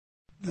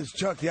This is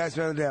Chuck the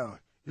Iceman Down.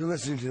 You're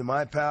listening to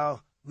my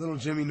pal, Little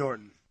Jimmy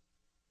Norton.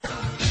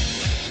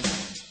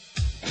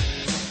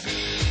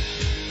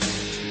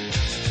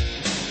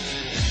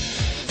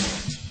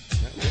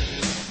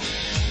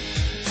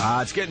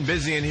 It's getting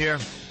busy in here.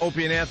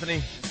 Opie and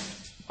Anthony.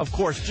 Of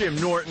course, Jim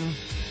Norton.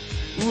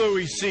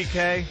 Louis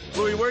C.K.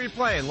 Louis, where are you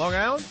playing? Long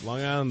Island?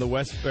 Long Island, the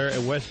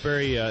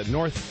Westbury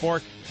North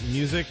Fork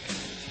Music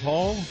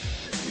Hall?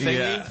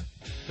 Yeah.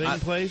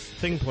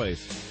 Thing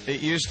Place.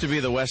 It used to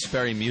be the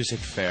Westbury Music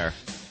Fair,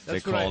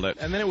 they called it.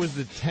 And then it was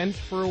the tent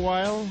for a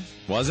while.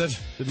 Was it?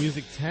 The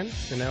music tent,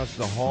 and now it's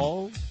the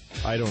hall.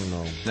 I don't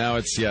know. Now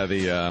it's,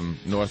 the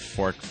North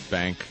Fork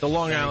Bank. The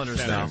Long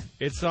Islanders now.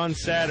 It's on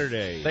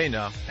Saturday. They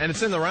know. And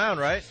it's in the round,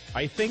 right?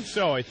 I think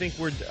so. I think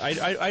we're... I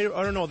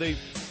don't know.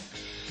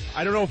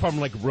 I don't know if I'm,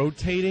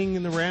 rotating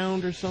in the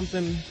round or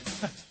something.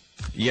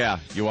 Yeah,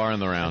 you are in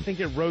the I round. think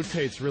it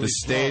rotates really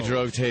slow. The stage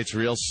rotates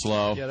real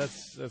slow. Yeah,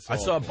 that's I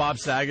saw Bob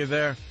Saget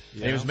there. Yeah.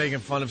 And he was making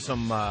fun of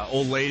some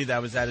old lady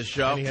that was at his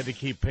show. And he had to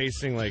keep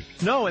pacing,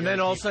 No, and then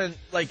all of a sudden,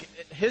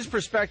 his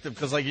perspective,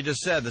 because like you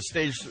just said, the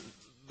stage,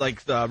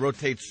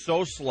 rotates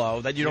so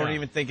slow that you don't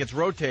even think it's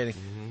rotating.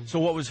 Mm-hmm. So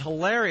what was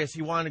hilarious,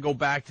 he wanted to go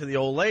back to the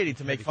old lady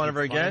to make fun of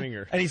her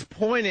again. And he's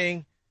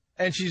pointing,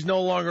 and she's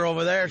no longer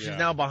over there. She's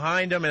now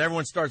behind him, and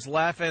everyone starts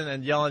laughing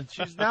and yelling,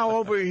 she's now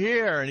over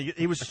here. And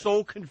he was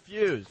so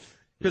confused.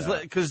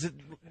 Because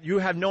you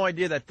have no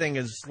idea that thing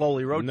is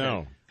slowly rotating.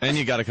 No. And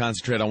you got to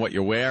concentrate on what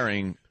you're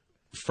wearing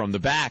from the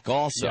back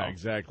also. Yeah,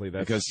 exactly.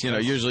 Because,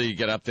 usually you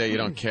get up there, you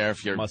don't care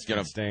if you're,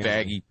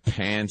 baggy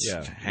pants,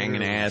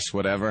 hanging ass,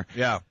 whatever.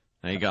 Yeah.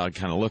 Now you got to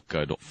kind of look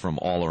good from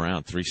all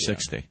around,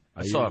 360.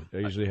 Yeah. I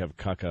usually have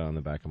caca on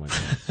the back of my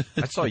pants.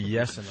 I saw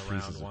Yes in the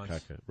round once.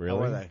 Caca. Really?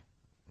 How were they?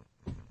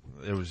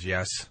 It was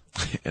Yes.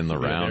 In the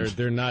round.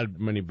 They're not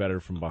many better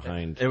from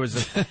behind. It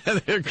was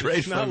they're great.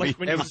 It's not like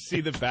when you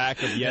see the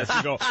back of Yes,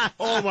 you go,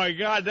 oh my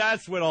God,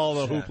 that's what all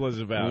the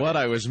hoopla's about. What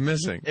I was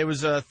missing. It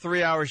was a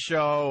 3-hour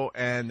show,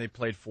 and they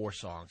played 4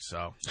 songs,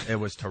 so it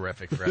was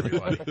terrific for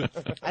everybody.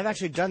 I've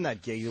actually done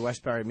that gig, the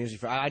Westbury Music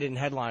Fair. I didn't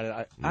headline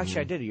it.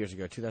 Actually, I did it years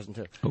ago,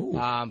 2002. Ooh.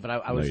 But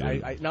I was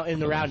in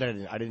the round.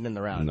 I didn't in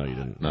the round. No, you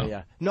didn't. No.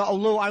 Yeah. No,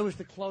 Lou, I was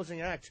the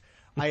closing act.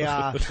 But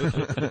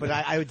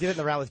I did it in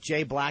the round with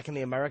Jay Black and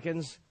the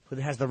Americans, who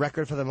has the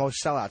record for the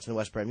most sellouts in the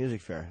Westbury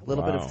Music Fair. A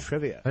little bit of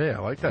trivia. Hey, I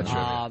like that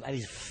trivia. And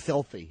he's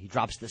filthy. He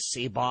drops the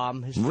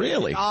C-bomb.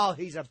 Really? Oh,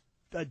 he's a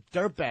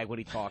dirtbag when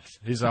he talks.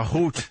 He's a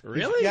hoot.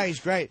 Really? Yeah, he's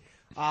great.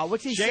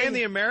 What's he Jay sing? and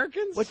the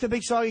Americans? What's the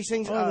big song he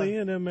sings? Only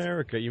in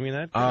America. You mean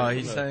that?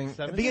 He's saying...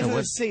 It begins with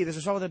a C. There's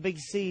a song with a big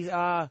C.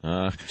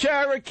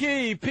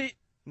 Cherokee Pete.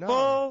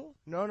 No.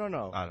 No. I don't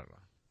know.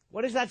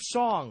 What is that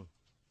song?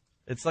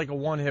 It's like a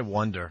one-hit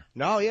wonder.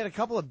 No, he had a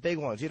couple of big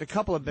ones.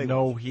 Ones.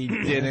 No, he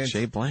didn't.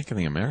 Jay Black and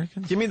the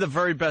Americans? Give me the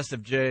very best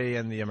of Jay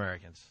and the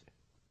Americans.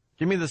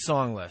 Give me the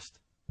song list.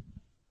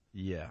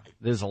 Yeah,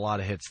 there's a lot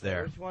of hits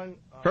there. Which one?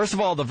 First of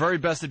all, the very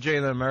best of Jay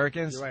and the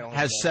Americans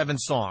has 7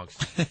 songs.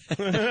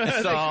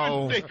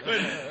 So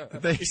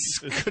they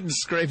couldn't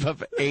scrape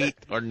up 8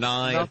 or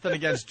 9. Nothing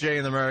against Jay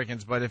and the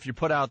Americans, but if you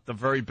put out the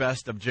very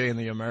best of Jay and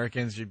the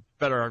Americans, you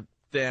better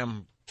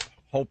damn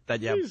hope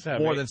that you have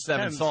more than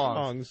 7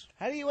 songs.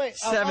 How do you wait?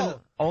 7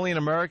 only in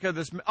America.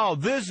 This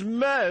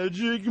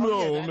magic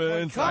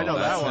moment. I know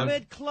that one. A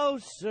bit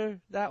closer.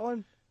 That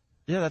one.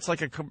 Yeah, that's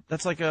like a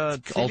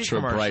TV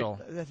Ultra commercial.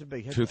 Bright. That's a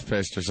big hit.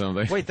 Toothpaste or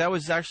something. Wait, that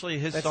was actually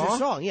his That's song? his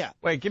song, yeah.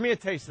 Wait, give me a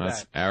taste of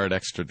That's that. Arid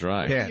Extra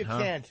Dry. You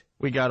can't.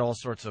 We got all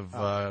sorts of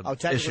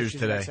issues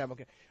today.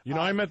 Okay. You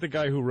know, I met the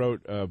guy who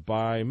wrote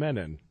By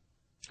Menon.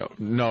 Oh,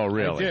 no,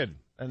 really. I did.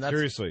 And that's,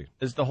 seriously.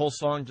 Is the whole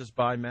song just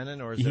by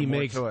Menon, or is there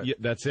more to it? Yeah,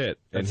 that's it.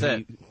 That's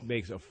and he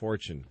makes a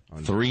fortune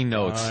on 3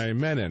 notes. By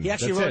Menon. He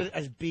actually That's wrote it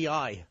as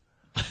B.I.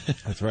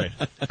 That's right.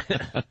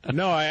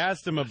 No, I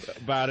asked him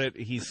about it.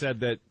 He said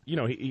that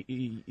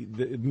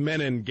the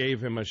Menon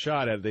gave him a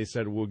shot at it. They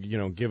said, "Well,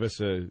 give us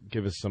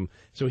some."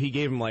 So he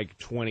gave him like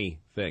 20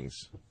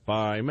 things.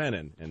 By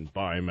Menon and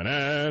by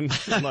Menon.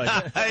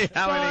 Like,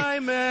 by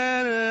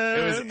Menon.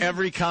 It was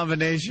every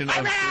combination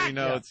of 3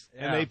 notes.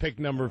 Yeah. And they picked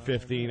number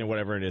 15 or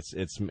whatever, and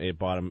it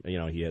bought him.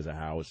 He has a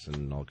house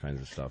and all kinds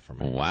of stuff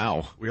from it.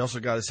 Wow. We also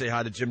got to say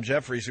hi to Jim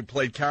Jeffries, who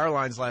played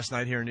Caroline's last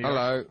night here in New York.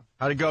 Hello.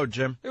 How'd it go,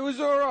 Jim? It was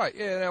all right.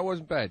 Yeah, that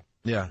wasn't bad.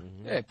 Yeah.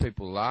 Yeah,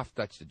 people laughed.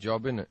 That's the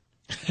job, isn't it?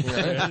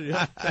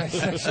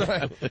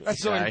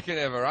 That's all you can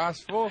ever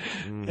ask for.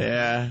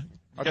 Yeah.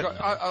 I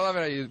love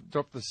how you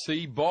drop the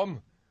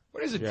C-bomb.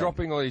 What is it,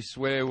 dropping all these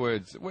swear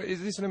words?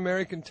 Is this an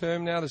American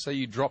term now to say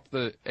you drop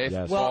the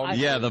F-bomb?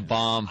 Well, the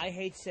bomb. I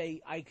hate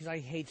because I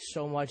hate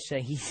so much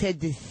saying, he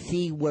said the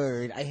C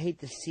word. I hate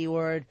the C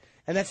word.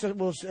 And that's what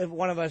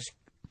one of us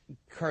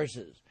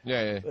curses.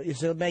 Yeah.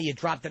 So, man, you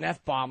dropped an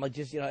F-bomb, like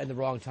just, in the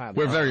wrong time.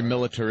 We're very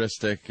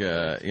militaristic,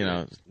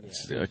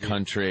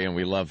 country, and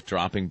we love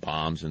dropping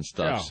bombs and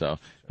stuff. Yeah.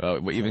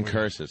 So even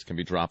curses can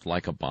be dropped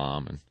like a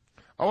bomb. And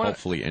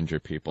hopefully injure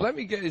people. Let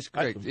me get this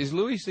correct. Is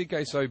Louis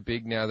C.K. so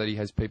big now that he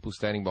has people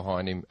standing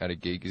behind him at a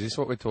gig? Is this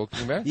what we're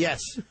talking about?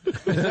 Yes.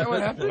 Is that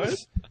what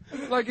happens?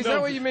 Like, is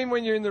that what you mean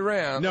when you're in the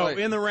round? No, like,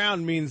 in the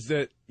round means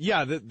that,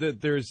 that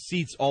there's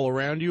seats all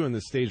around you and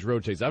the stage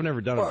rotates. I've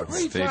never done it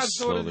before. Retards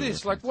thought of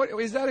this. Like, what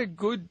is that a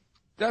good...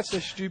 That's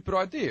a stupid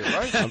idea,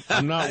 right?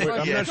 I'm not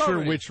sure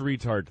which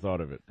retard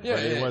thought of it. Yeah,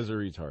 but it was a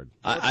retard.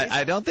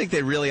 I don't think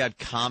they really had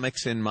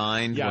comics in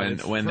mind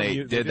when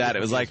they did that.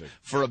 It was like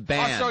for a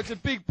band. Oh, so it's a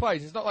big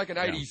place. It's not like an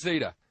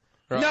 80-seater.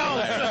 Right? No!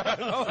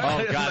 Oh,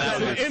 God, that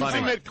would be funny.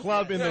 Intimate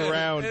club in the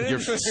round.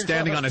 You're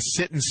standing on a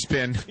sit and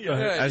spin.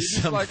 Yeah,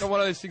 it's just like one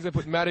of those things they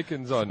put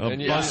mannequins on.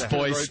 A bus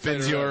boy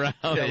spins you around.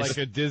 Yeah, like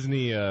a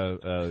Disney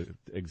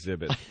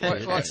exhibit.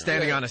 Like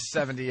standing on a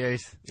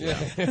 78th.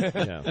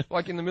 Yeah.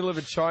 Like in the middle of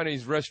a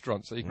Chinese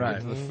restaurant so you can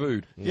get to the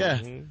food. Yeah.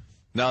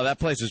 No, that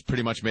place was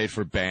pretty much made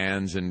for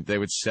bands, and they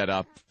would set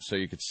up so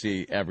you could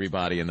see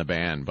everybody in the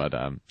band. But,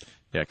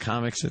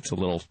 comics, it's a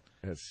little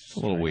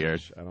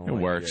weird. I don't it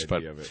like works, the but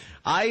idea of it.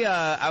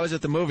 I was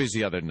at the movies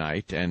the other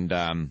night, and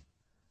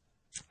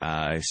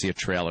I see a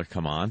trailer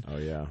come on. Oh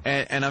yeah,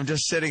 and I'm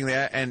just sitting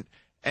there, and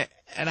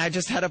I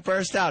just had to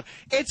burst out.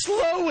 It's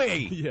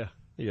Louie. Yeah.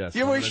 Yes,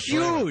 you were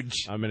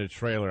huge. I'm in a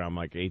trailer. I'm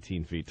like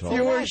 18 feet tall.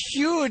 You were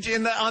huge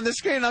on the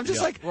screen. I'm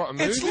just like,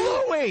 it's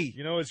Louie.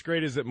 You know what's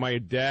great is that my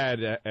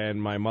dad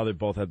and my mother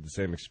both had the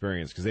same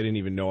experience because they didn't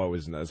even know I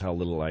was. That's how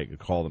little I could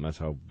call them. That's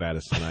how bad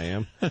a son I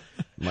am.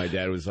 My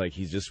dad was like,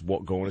 he's just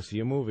going to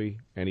see a movie,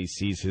 and he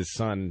sees his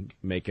son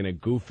making a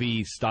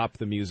goofy stop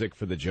the music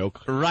for the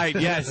joke. Right?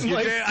 Yes, you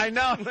did. I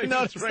know. I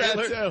noticed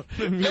that too.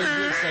 The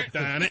music's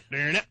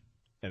like,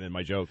 and then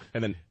my joke,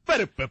 and then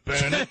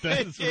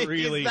it's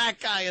really that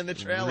guy in the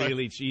trailer.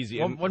 Really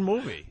cheesy. What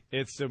movie?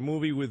 It's a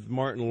movie with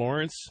Martin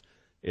Lawrence.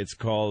 It's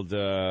called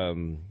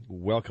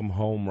Welcome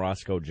Home,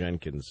 Roscoe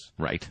Jenkins.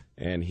 Right.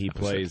 And he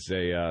plays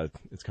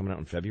it's coming out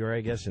in February,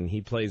 I guess, and he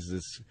plays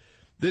this.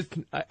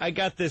 I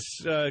got this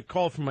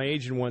call from my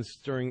agent once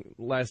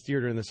last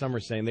year during the summer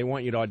saying they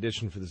want you to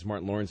audition for this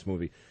Martin Lawrence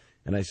movie.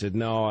 And I said,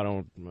 no, I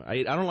don't.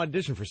 I don't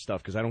audition for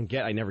stuff because I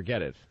never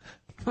get it.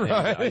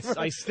 Right.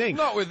 I stink.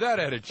 Not with that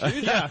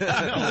attitude.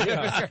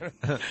 Yeah.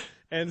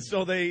 And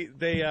so they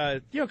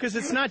because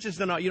it's not just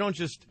you don't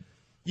just.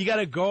 You got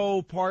to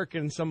go park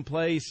in some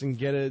place and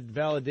get a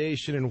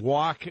validation and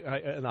walk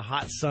in the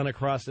hot sun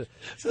across it.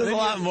 So there's a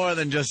lot more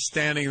than just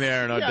standing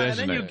there and auditioning. Yeah, and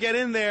then you get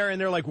in there and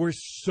they're like, "We're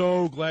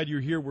so glad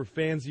you're here. We're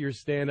fans of your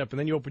stand-up." And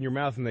then you open your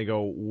mouth and they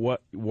go,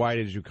 "What? Why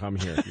did you come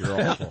here?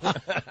 You're awful."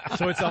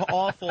 So it's an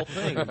awful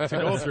thing to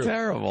go through.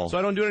 Terrible. So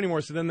I don't do it anymore.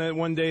 So then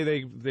one day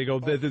they go,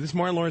 "This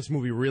Martin Lawrence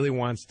movie really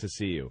wants to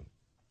see you."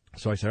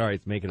 So I said, all right,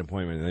 make an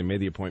appointment. And they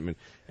made the appointment.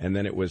 And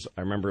then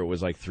I remember it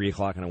was like 3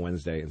 o'clock on a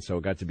Wednesday. And so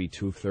it got to be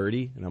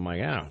 2:30. And I'm like,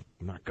 I'm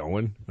not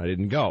going. I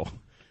didn't go.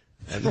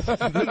 And,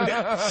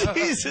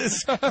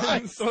 Jesus.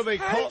 And so they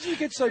How did you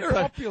get so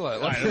popular?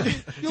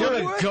 You're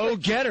a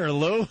go-getter,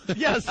 Lou.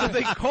 Yeah, so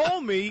they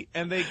call me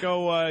and they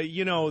go,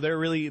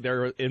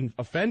 they're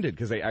offended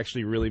because they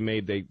actually really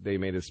made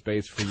a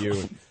space for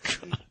you.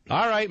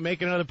 All right,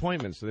 make another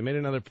appointment. So they made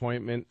another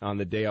appointment on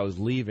the day I was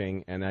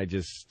leaving, and I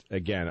just,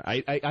 again,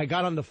 I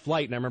got on the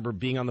flight, and I remember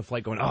being on the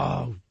flight going,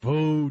 oh,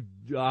 boo,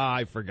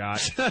 I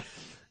forgot.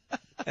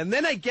 And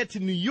then I get to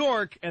New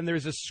York, and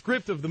there's a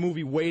script of the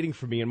movie waiting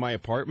for me in my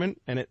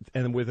apartment,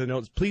 and with a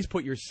note, please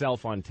put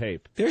yourself on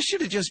tape. There should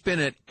have just been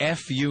an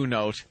FU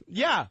note.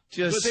 Yeah.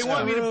 Just but they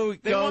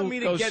want me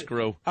to get,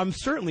 screw. I'm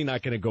certainly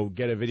not going to go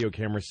get a video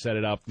camera, set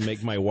it up,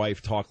 make my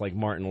wife talk like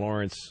Martin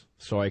Lawrence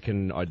so I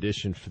can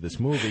audition for this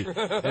movie,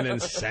 and then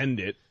send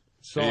it.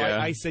 So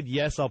I said,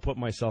 yes, I'll put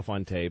myself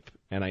on tape,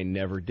 and I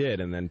never did.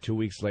 And then 2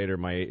 weeks later,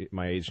 my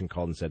agent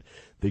called and said,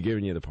 they're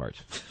giving you the part.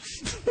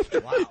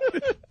 Wow.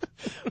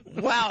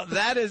 Wow,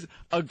 that is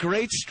a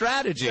great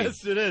strategy.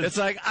 Yes, it is. It's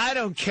like, I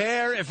don't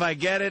care if I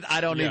get it.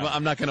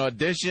 I'm not going to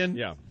audition.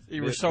 Yeah.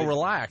 You were so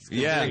relaxed.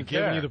 Yeah.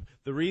 Giving you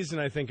the reason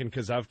I think,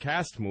 because I've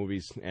cast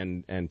movies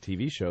and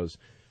TV shows,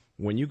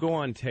 when you go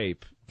on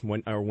tape,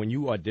 when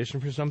you audition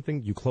for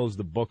something, you close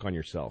the book on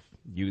yourself.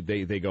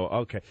 They go,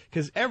 okay,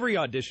 because every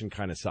audition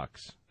kind of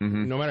sucks.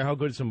 Mm-hmm. No matter how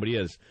good somebody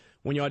is,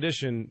 when you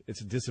audition,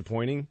 it's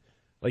disappointing.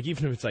 Like,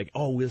 even if it's like,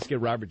 oh, let's get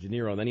Robert De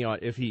Niro, and then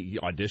if he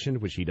auditioned,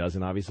 which he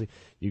doesn't, obviously,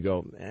 you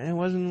go, it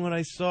wasn't what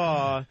I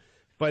saw.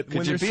 But Could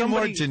when you there's be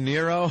somebody, more De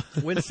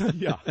Niro?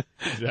 Yeah,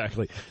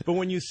 exactly. But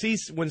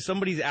when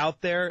somebody's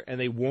out there and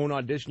they won't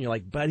audition, you're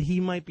like, but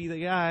he might be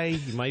the guy.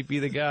 He might be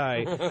the guy.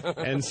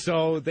 And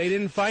so they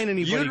didn't find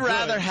anybody. You'd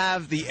rather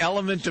have the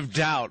element of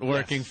doubt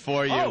working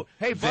for you. Oh,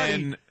 hey,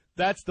 buddy.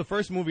 That's the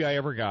first movie I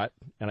ever got,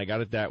 and I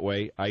got it that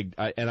way.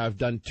 And I've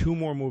done 2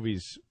 more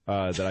movies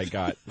that I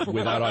got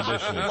without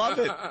auditioning. Love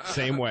it.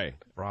 Same way.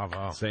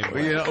 Bravo. Same way.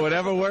 Well, you know,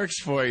 whatever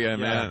works for you,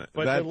 man.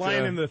 But the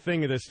line in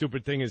the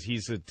stupid thing is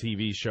he's a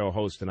TV show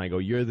host, and I go,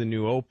 you're the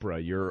new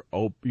Oprah. You're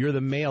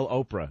the male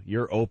Oprah.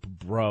 You're Oprah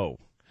bro.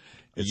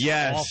 It's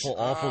Yes.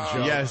 awful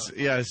joke.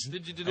 Yes.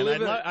 Did you And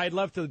deliver it? I'd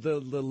love to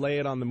lay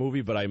it on the movie,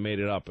 but I made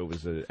it up. It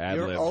was an ad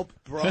You're lib. Ope,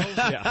 bro.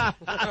 Yeah.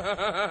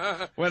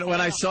 When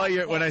I saw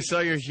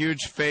your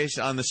huge face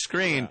on the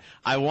screen,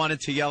 I wanted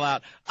to yell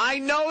out, "I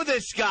know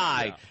this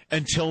guy!"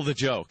 until the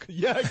joke.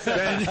 Yeah,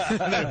 exactly.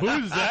 And then,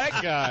 who's that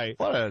guy?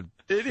 What an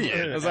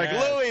idiot! I was like,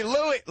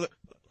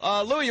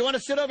 Louie, you want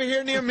to sit over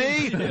here near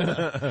me?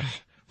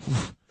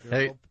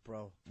 Hey, Ope,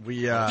 bro.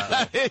 we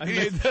I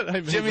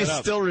made Jimmy's that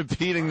up. still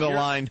repeating the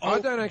line. I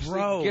don't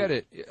actually get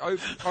it.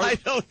 I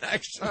don't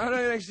actually. I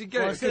don't actually get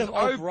Well, it. instead of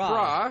Because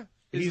Oprah,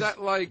 is he's-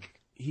 that like?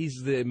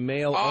 He's the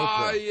male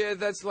Oh, Oprah. yeah,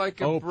 that's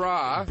like a Ope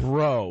bra.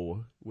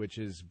 Bro, which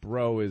is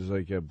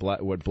like a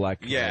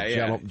black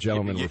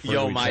gentlemen refer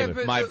Yo, to each my- other.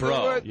 but my the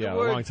bro. word, Yeah, the a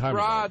word long time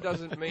bra ago.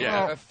 doesn't mean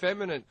Yeah. a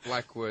feminine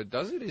black word,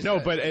 does it? Is No,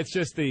 that- but it's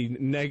just the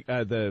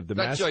that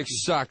mas- joke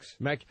sucks.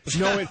 No,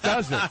 it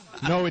doesn't.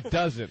 No, it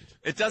doesn't.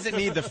 It doesn't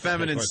need the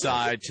feminine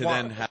side to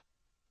then have.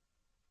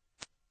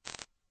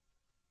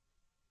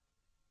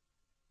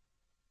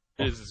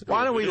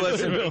 why don't we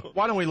listen?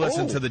 Why don't we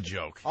listen to the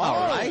joke? All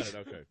right.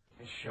 Okay.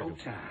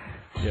 Showtime.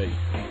 Yeah.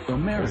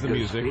 America's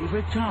music.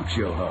 favorite talk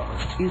show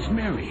host is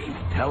married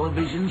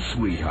television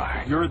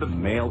sweetheart. You're the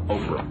male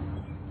Oprah.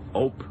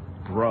 Ope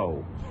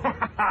bro.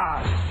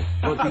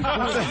 But before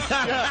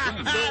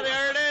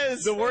There it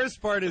is. The worst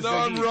part is No,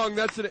 that I'm wrong.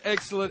 That's an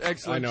excellent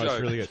I know, joke.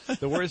 it's really good.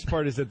 The worst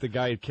part is that the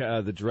guy,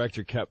 the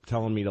director, kept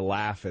telling me to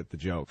laugh at the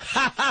joke.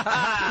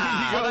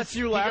 Oh, that's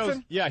you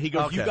laughing? He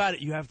goes, Okay. you got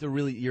it. You have to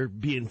really, you're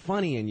being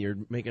funny and you're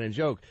making a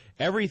joke.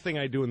 Everything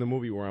I do in the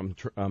movie where I'm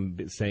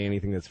saying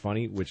anything that's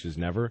funny, which is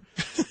never,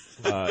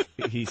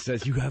 he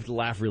says, you have to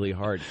laugh really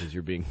hard because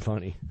you're being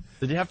funny.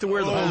 Did you have to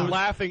wear the I'm whole?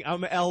 laughing.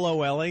 I'm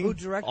LOLing Who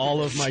directed all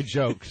this? of my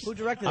jokes. Who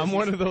directed I'm this?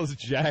 one of those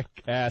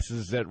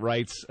jackasses that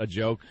writes a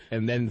joke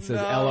and then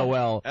says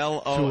LOL to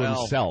LOL.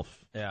 himself.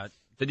 Yeah.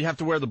 Did you have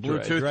to wear the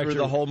Bluetooth Director- through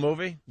the whole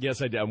movie?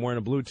 Yes, I did. I'm wearing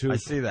a Bluetooth. I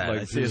see that.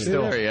 I see it through-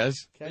 still. There he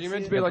is. You're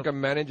meant to be like a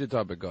manager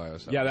type of guy or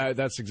something. Yeah,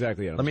 that's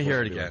exactly it. Let me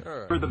hear it again.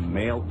 you're the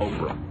male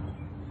Oprah.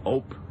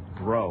 Ope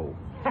bro.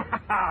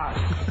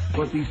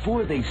 But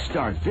before they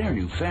start their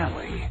new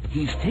family,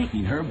 he's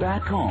taking her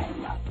back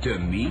home to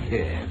meet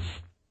his.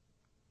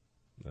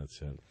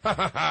 That's it.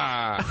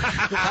 That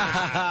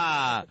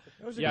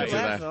was a Yeah, good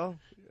yeah. laugh, though.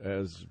 It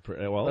was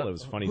it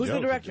was funny. Who's the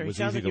jokes. director? It He was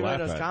sounds easy like he to only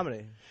laugh does at.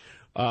 comedy.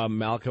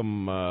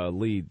 Malcolm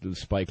Lee,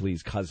 Spike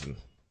Lee's cousin.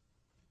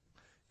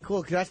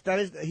 Cool, because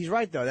he's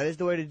right, though. That is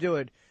the way to do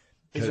it.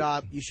 Is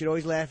you should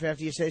always laugh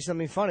after you say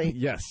something funny.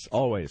 Yes,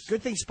 always.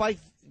 Good thing Spike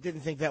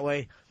didn't think that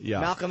way. Yeah.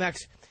 Malcolm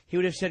X, he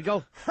would have said,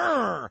 go,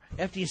 "Hrr,"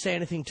 after you say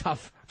anything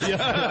tough. You've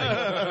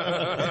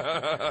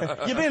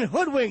been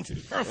hoodwinked.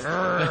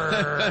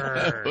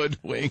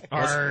 Hoodwink.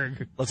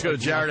 Let's go to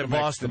Jared in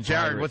Boston.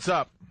 Jared, what's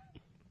up?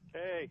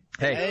 Hey.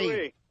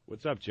 Hey.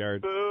 What's up,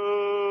 Jared?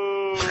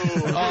 Oh,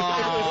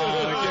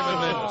 give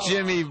him the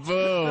Jimmy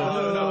Boo.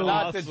 No,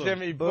 not the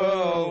Jimmy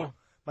Boo.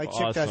 My chick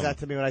does Awesome. that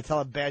to me when I tell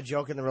a bad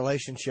joke in the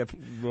relationship.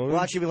 We'll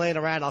actually be laying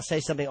around. I'll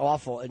say something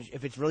awful, and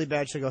if it's really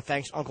bad, she'll go,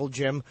 "Thanks, Uncle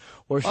Jim,"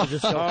 or she'll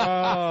just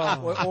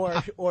go,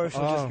 or she'll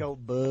just go,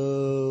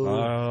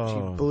 "Boo." She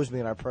boos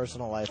me in our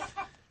personal life.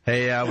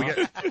 Hey,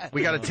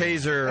 we got a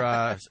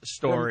taser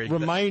story.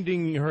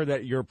 Reminding her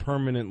that you're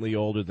permanently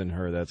older than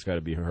her, that's got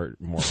to be more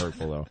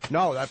hurtful, though.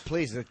 No,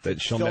 please.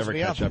 That she'll fills never me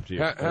catch up to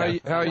you.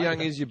 How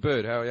young is your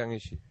bird? How young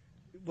is she?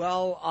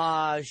 Well,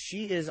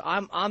 she is.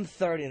 I'm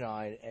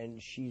 39,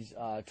 and she's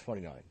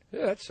 29.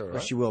 Yeah, that's all Or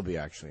right. she will be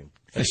actually.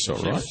 That's all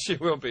right. She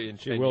will be in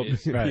 10 Well,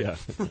 years. yeah.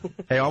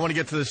 Hey, I want to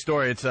get to the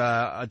story. It's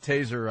a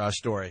taser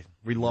story.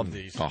 We love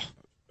these. Oh.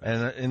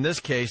 And in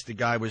this case, the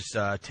guy was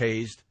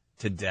tased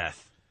to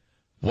death.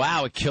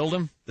 Wow, it killed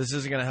him? This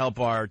isn't going to help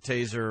our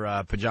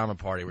taser pajama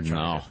party we're trying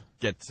No.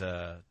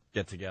 to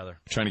get together.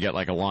 Trying to get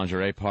like a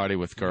lingerie party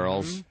with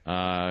girls,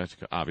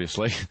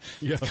 obviously.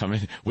 Yeah. Come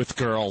in with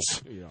girls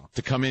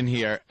to come in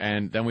here,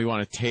 and then we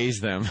want to tase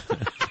them.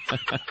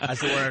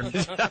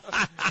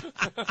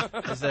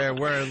 As they're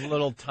wearing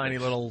little tiny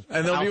little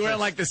And they'll be outfits. wearing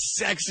like the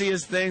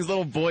sexiest things,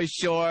 little boy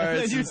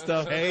shorts and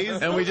stuff.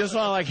 And we just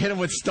want to like hit them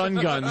with stun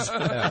guns.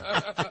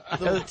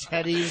 Little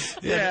teddies.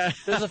 Yeah.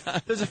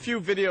 There's a few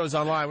videos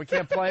online. We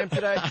can't play them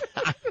today.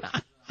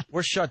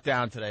 We're shut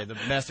down today. The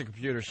master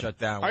computer shut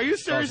down. Are you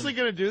seriously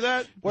going to do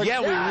that? Yeah,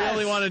 we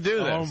really want to do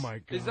this. Oh, my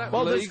God. Is that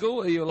Well, this-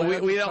 legal? Are you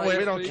allowed we to don't- pay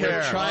we don't for care.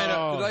 it? Trying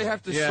to- Do they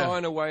have to Yeah.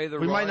 sign away the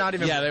We might right? not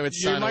even. Yeah, they would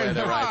sign away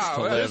their rights to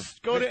Ah, live.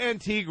 Go to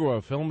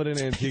Antigua. Film it in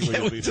Antigua. Yeah,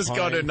 You'll we be just go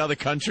fine. to another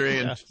country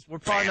and We're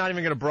probably not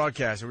even going to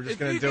broadcast it. We're just If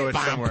going you to do it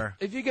get- somewhere.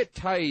 If you get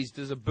tased,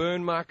 does a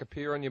burn mark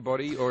appear on your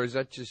body, or is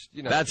that just,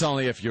 you know? that's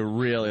only if you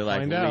really like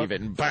Find out. leave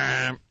it and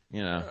bam,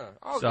 you know.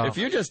 So- If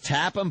you just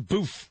tap them,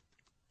 boof,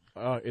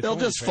 It's they'll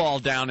only just fair. fall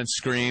down and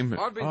scream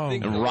I've been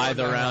thinking and writhe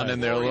about around that. in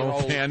their Glory little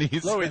hole.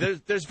 panties. Louis,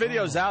 there's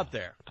videos out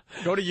there.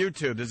 Go to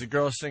YouTube. There's a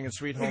girl singing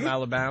 "Sweet Home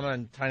Alabama"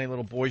 in tiny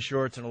little boy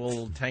shorts and a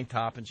little tank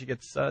top, and she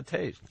gets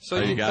tased. So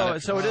Oh, you you got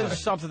it. So it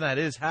is something that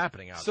is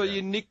happening out So there.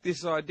 you nicked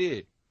this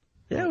idea.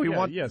 Yeah, we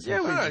want. Yes,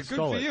 Yeah, good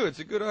for you. It's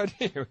a good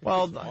idea.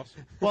 Well,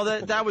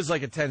 that was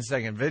like a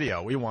 10-second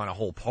video. We want a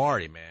whole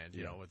party, man.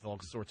 You know, with all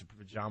sorts of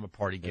pajama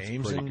party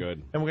games. pretty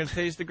good. And we're gonna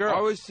tase the girl.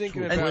 I was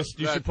thinking about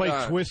You should play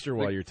Twister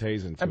while you're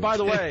tasing. And by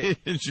the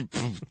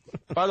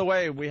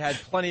way, we had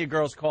plenty of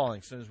girls calling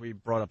as soon as we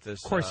brought up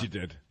this. Of course you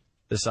did.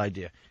 This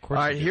idea. All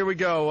right, here we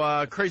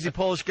go. Crazy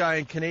Polish guy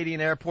in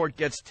Canadian airport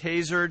gets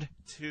tasered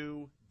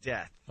to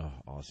death. Oh,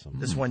 awesome.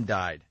 This one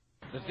died.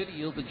 The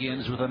video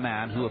begins with a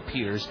man who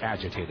appears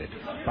agitated.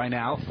 By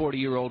now,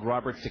 40-year-old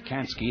Robert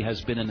Zikansky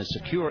has been in the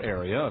secure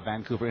area of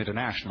Vancouver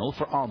International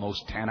for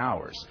almost 10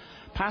 hours.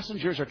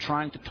 Passengers are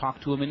trying to talk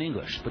to him in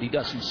English, but he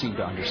doesn't seem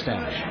to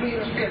understand.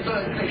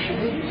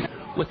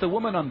 With the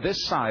woman on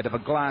this side of a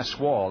glass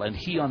wall and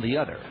he on the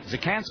other,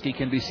 Zikansky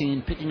can be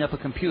seen picking up a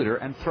computer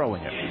and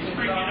throwing it.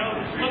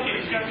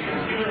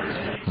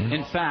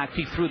 In fact,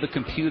 he threw the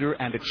computer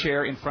and a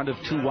chair in front of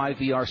 2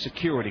 YVR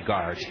security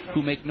guards,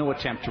 who make no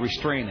attempt to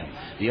restrain him.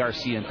 The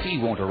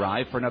RCMP won't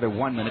arrive for another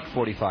 1 minute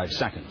 45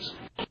 seconds.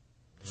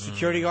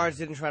 Security guards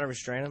didn't try to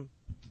restrain him?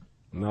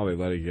 No, they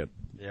let it get.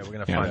 Yeah, we're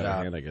gonna find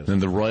out. I guess. Then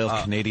the Royal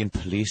Canadian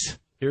Police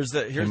Here's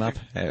the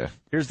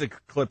here's the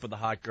clip of the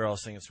hot girl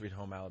singing "Sweet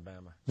Home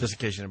Alabama," just in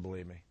case you didn't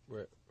believe me.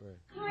 Where?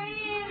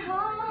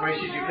 Where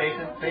should you face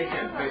it? Face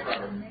it. Face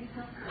it.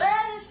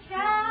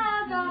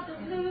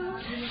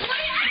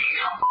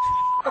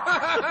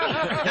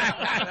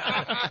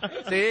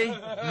 See,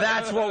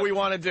 that's what we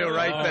want to do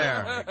right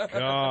there.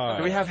 God.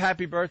 Do we have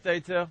Happy Birthday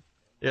too?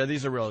 Yeah,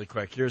 these are really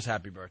quick. Here's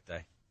Happy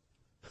Birthday.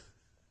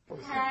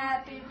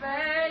 Happy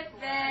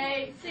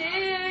birthday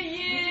to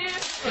you.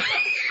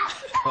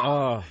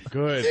 Oh,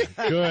 good,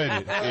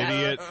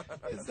 idiot.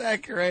 Is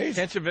that great?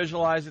 Can't you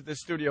visualize it? This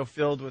studio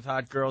filled with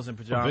hot girls in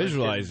pajamas.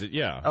 Visualize it,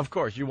 yeah. Of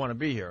course, you want to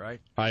be here,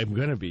 right? I'm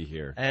gonna be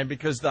here. And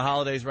because the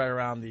holiday's right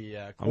around the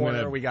I'm corner,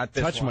 gonna we got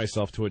this touch one.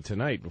 myself to it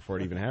tonight before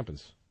it even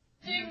happens.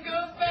 Jingle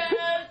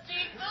bells,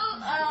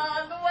 jingle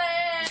all the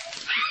way.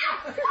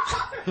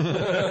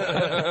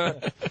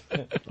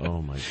 Oh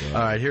my God!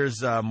 All right,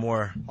 here's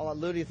more. Hold on,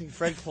 Lou, do you think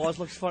Fred Claus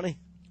looks funny?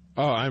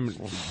 Oh,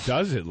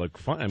 does it look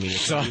fun? I mean,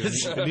 it's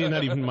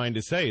not even mine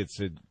to say. It's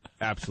an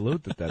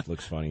absolute that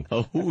looks funny.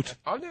 a hoot.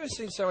 I've never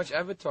seen so much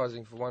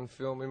advertising for one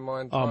film in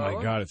my entire Oh my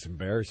life. God, it's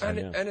embarrassing.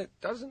 And it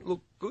doesn't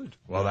look good.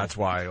 Well, that's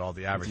why all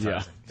the advertising.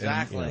 Yeah.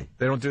 Exactly.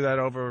 They don't do that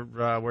over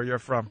where you're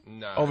from.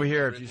 No. Over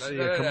here, if you They see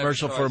don't a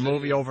commercial for a advertise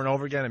movie it. over and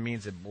over again, it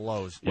means it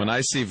blows. When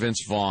I see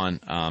Vince Vaughn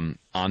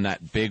on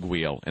that big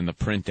wheel in the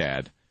print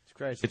ad, It's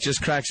crazy. it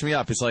just cracks me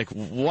up. It's like,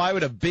 why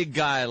would a big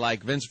guy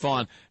like Vince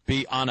Vaughn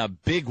be on a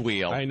big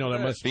wheel? I know, that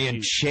must being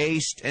be-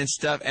 chased and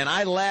stuff, and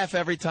I laugh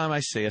every time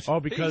I see it. Oh,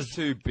 He's because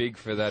too big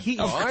for that.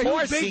 Of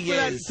course big he for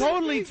that. is.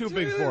 Totally too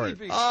big for it.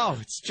 Oh,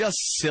 it's just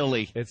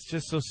silly. It's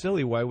just so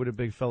silly. Why would a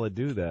big fella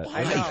do that?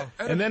 I know.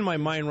 And then my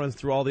mind runs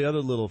through all the other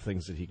little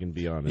things that he can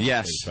be on as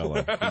Yes, a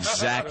big fella.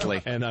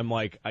 exactly. And I'm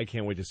like, I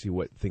can't wait to see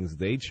what things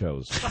they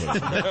chose. To put on.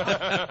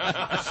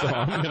 So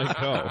I'm gonna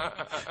go.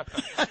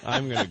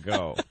 I'm gonna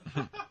go.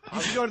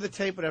 You can go to the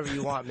tape whatever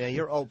you want, man.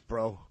 You're old,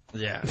 bro.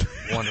 Yeah,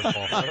 wonderful.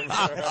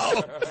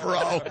 Oh,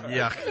 bro.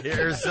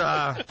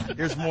 Yuck.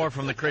 Here's more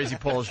from the crazy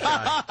Polish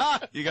guy.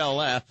 You gotta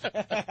laugh.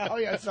 Oh,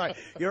 yeah, sorry.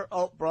 You're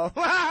old, bro.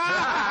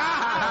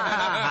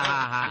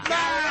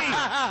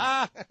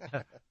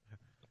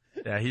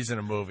 Yeah, he's in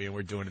a movie and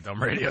we're doing a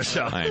dumb radio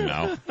show. I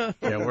know.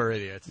 Yeah, we're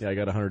idiots. Yeah, I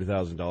got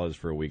 $100,000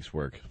 for a week's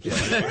work.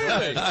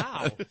 Really?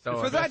 So,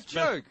 For that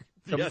joke.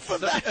 for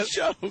that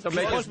show. So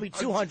It cost me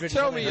 200.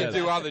 Tell me you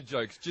do other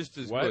jokes just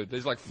as What? good.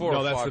 There's like 4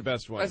 No, or 5. that's the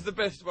best one. That's the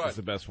best one. That's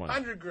the best one.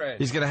 100 grand.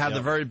 He's going to have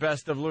the very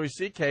best of Louis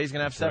C.K. He's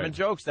going to have 7 right.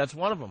 jokes. That's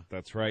one of them.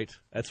 That's right.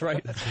 That's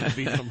right.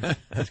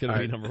 That's gonna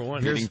be number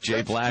one. Meeting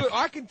Jay Black. Look,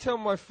 I can tell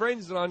my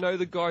friends that I know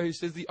the guy who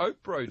says the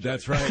Oprah joke.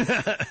 That's right.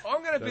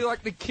 I'm going to be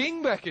like the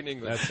king back in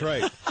England. That's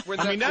right. When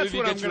I that mean, that's movie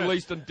what I'm gets gonna-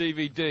 released on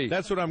DVD.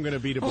 That's what I'm going to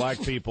be to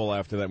black people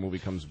after that movie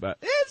comes back.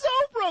 It's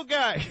Oprah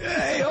guy.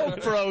 Hey,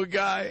 Oprah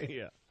guy.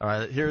 Yeah. All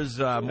right, here's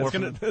more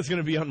That's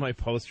gonna be on my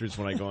posters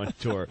when I go on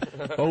tour.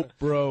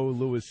 Oprah,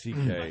 Louis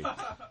C.K.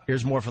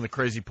 Here's more from the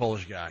crazy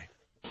Polish guy.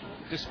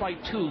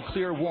 Despite 2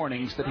 clear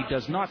warnings that he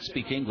does not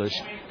speak English,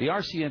 the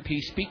RCMP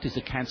speak to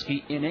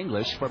Zikansky in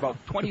English for about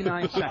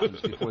 29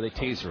 seconds before they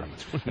taser him.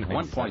 At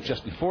one point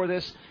just before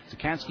this,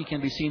 Zikansky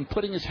can be seen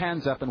putting his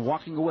hands up and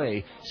walking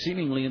away,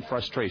 seemingly in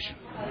frustration.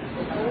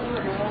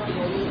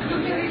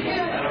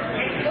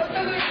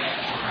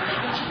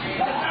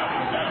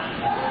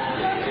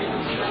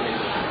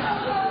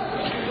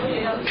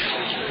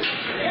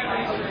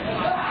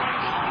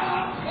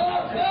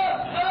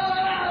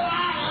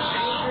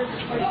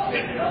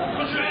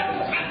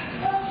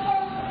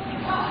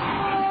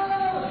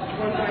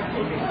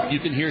 You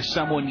can hear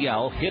someone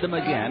yell, "Hit him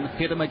again,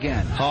 hit him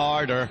again."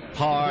 Harder,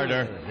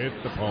 harder, Hit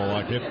the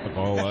Pollock, hit the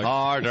Pollock.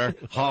 harder,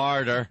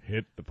 harder.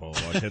 Hit the Pollock,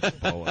 hit the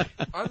Pollock.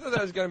 I thought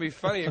that was going to be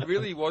funny. It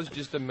really was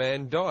just a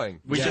man dying.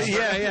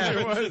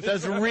 Yeah.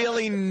 There's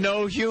really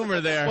no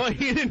humor there. Well,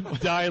 he didn't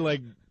die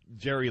like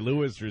Jerry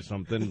Lewis or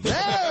something.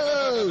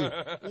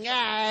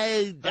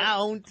 No,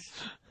 don't.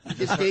 And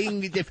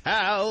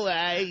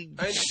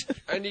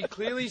he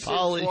clearly said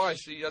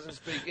twice he doesn't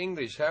speak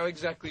English. How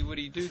exactly would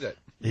he do that?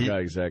 Yeah,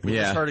 exactly. He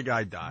just heard a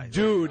guy die.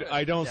 Dude,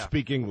 I don't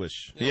speak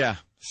English. Yeah,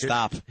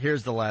 stop.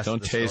 Here's the last. Don't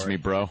of the tase story. me,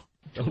 bro.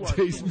 Don't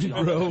taste me,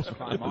 bro.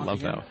 I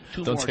love that.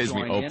 Two Don't more tase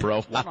me, join in.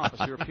 bro. One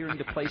officer appearing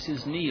to place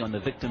his knee on the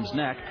victim's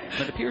neck,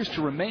 but appears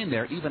to remain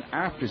there even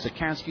after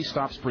Zakansky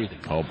stops breathing.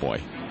 Oh,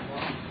 boy.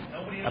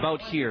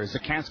 About here,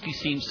 Zakansky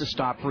seems to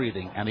stop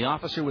breathing, and the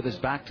officer with his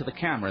back to the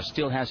camera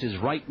still has his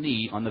right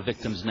knee on the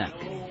victim's neck.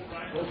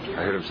 I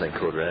heard him say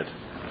code red.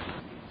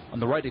 On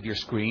the right of your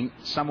screen,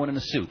 someone in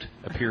a suit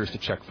appears to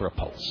check for a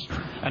pulse.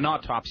 An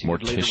autopsy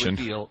would later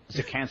reveal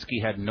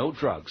Zakansky had no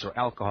drugs or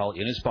alcohol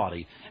in his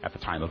body at the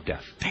time of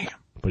death. Damn.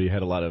 But he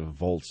had a lot of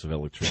volts of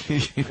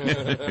electricity.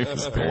 It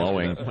was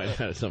glowing. Might have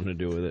had something to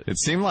do with it. It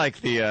seemed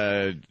like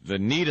the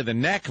knee to the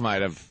neck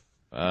might have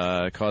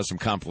caused some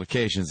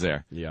complications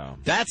there. Yeah.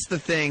 That's the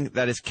thing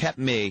that has kept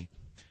me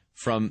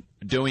from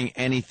doing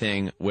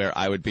anything where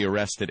I would be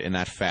arrested in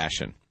that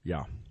fashion.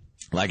 Yeah.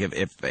 Like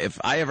if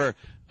I ever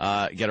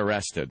get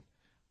arrested,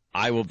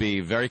 I will be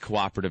very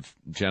cooperative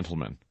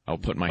gentleman. I'll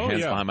put my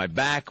hands behind my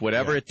back,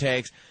 whatever it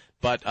takes.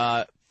 But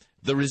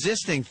the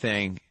resisting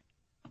thing,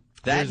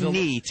 that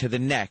knee to the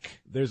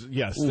neck. There's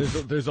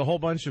a whole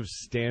bunch of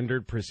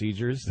standard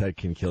procedures that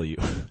can kill you.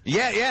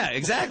 Yeah,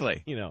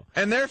 exactly.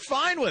 And they're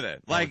fine with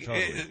it. Like,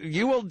 totally.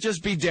 you will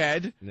just be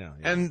dead,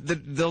 and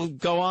they'll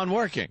go on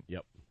working.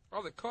 Yep.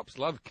 Oh, the cops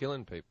love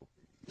killing people.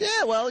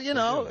 Yeah, well,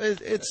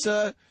 it's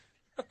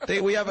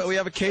we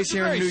have a case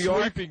here in New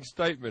York. Sweeping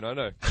statement, I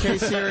know.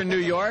 Case here in New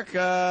York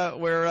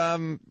where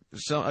a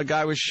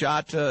guy was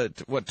shot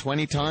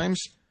 20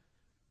 times.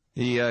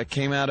 He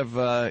came out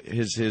of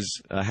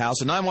his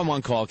house. A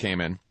 911 call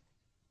came in.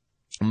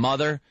 A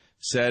mother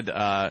said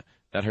that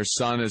her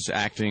son is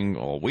acting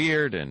all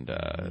weird and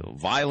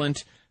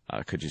violent.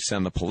 Could you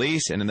send the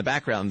police? And in the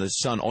background, the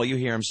son, all you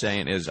hear him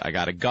saying is, I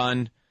got a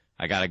gun.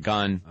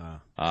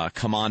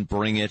 Come on,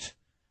 bring it.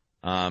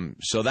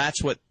 So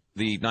that's what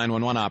the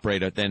 911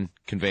 operator then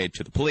conveyed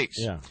to the police.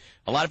 Yeah.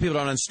 A lot of people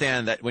don't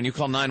understand that when you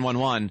call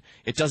 911,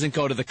 it doesn't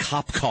go to the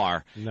cop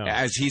car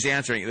as he's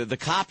answering. The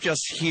cop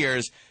just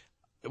hears,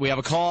 we have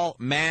a call,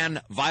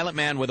 violent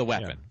man with a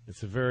weapon. Yeah.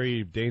 It's a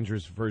very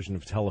dangerous version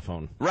of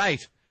telephone.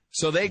 Right.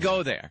 So they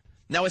go there.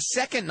 Now, a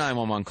second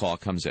 911 call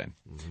comes in.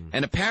 Mm-hmm.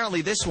 And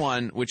apparently this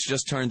one, which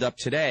just turned up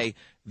today,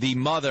 the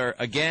mother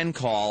again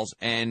calls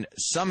and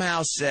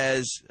somehow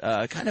says,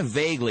 kind of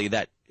vaguely,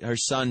 that her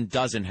son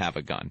doesn't have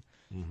a gun.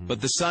 Mm-hmm.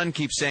 But the son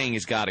keeps saying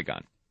he's got a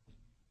gun.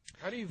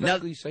 How do you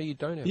vaguely say you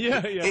don't have a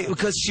gun? Yeah.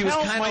 Because she was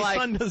kind of like... my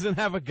son doesn't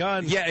have a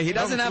gun. Yeah, he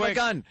doesn't have a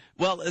gun.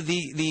 Well,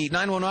 the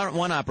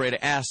 911 operator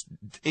asked,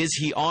 is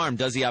he armed?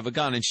 Does he have a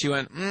gun? And she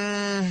went,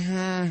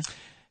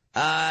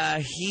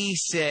 he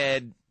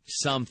said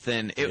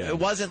something. It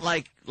wasn't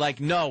like,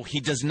 no, he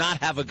does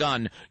not have a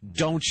gun.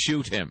 Don't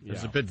shoot him. It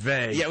was a bit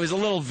vague. Yeah, it was a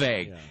little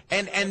vague.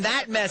 Yeah. And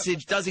that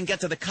message doesn't get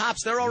to the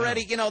cops. They're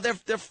already,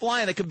 they're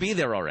flying. They could be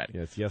there already.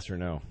 Yeah, it's yes or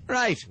no.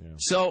 Right.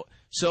 Yeah.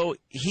 So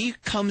he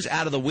comes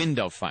out of the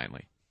window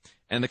finally,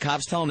 and the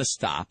cops tell him to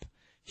stop.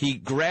 He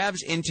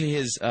grabs into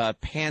his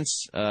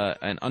pants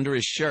and under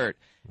his shirt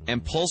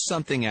and pulls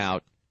something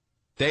out.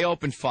 They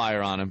open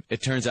fire on him.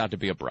 It turns out to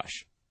be a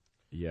brush.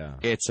 Yeah.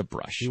 It's a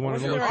brush. He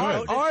wanted to look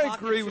good. I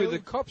agree with the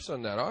cops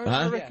on that.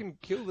 I reckon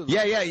kill the...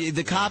 Yeah.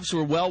 The cops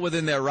were well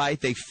within their right.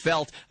 They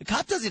felt... The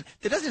cop doesn't...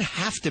 There doesn't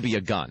have to be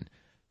a gun.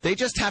 They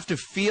just have to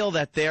feel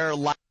that their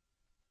life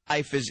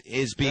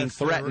is being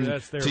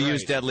threatened to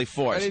use deadly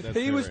force. And if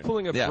he was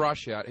pulling a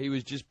brush out, he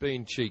was just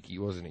being cheeky,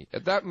 wasn't he?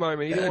 At that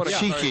moment, he didn't want to...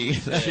 Cheeky.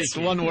 That's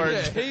one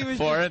word he was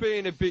for just it.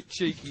 being a bit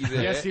cheeky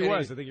there. Yes, he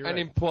was. I think you're right. And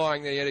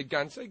implying that he had a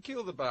gun. So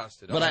kill the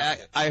bastard. But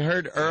I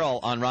heard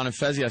Earl on Ron and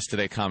Fez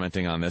yesterday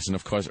commenting on this, and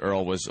of course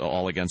Earl was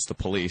all against the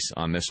police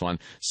on this one,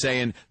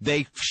 saying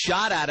they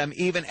shot at him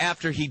even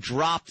after he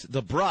dropped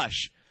the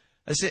brush.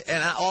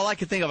 All I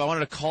could think of, I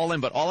wanted to call him,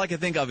 but all I could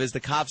think of is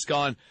the cops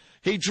going,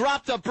 he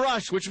dropped a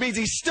brush, which means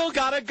he's still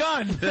got a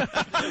gun.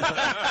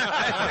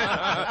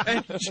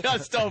 And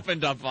just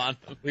opened up on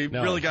him. He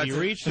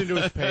reached into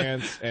his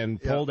pants and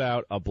pulled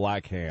out a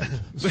black hand.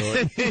 So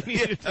it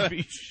needed to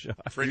be shot.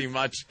 Pretty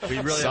much.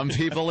 Some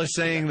people are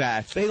saying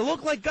that. They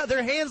look like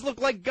their hands look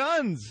like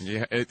guns.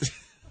 Yeah. Oh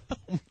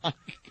my God.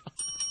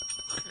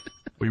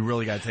 We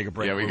really got to take a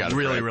break. Yeah, we got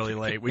really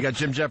late. We got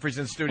Jim Jeffries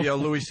in studio,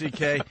 Louis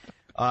C.K.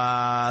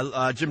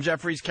 Jim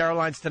Jeffries,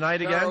 Caroline's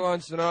tonight again.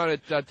 Caroline's tonight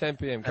at 10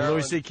 p.m. And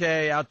Louis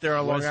C.K. out there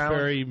on Long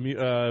Island.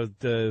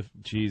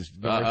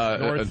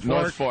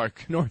 North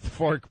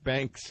Fork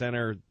Bank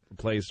Center,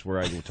 place where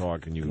I can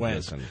talk and you can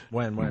listen.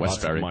 When?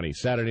 Westbury. Money.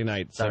 Saturday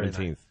night,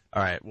 17th.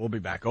 All right, we'll be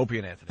back. Opie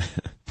and Anthony.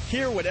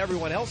 Hear what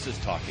everyone else is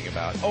talking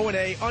about.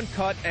 O&A,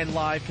 uncut and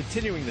live,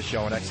 continuing the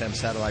show on XM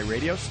Satellite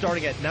Radio,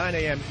 starting at 9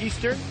 a.m.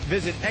 Eastern.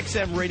 Visit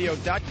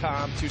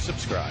xmradio.com to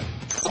subscribe.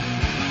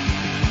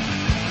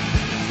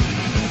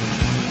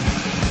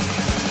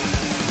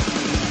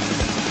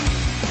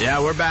 Yeah,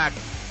 we're back.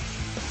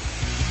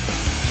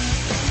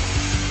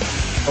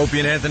 Opie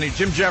and Anthony.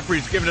 Jim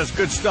Jeffries giving us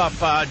good stuff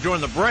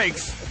during the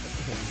breaks.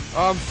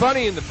 I'm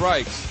funny in the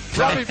breaks.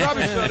 Rubbish on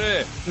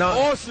air. No.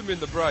 Awesome in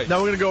the breaks. Now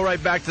we're going to go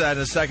right back to that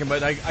in a second,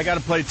 but I got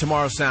to play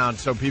tomorrow's sound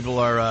so people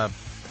are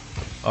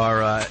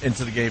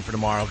into the game for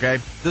tomorrow, okay?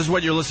 This is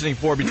what you're listening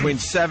for between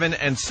 7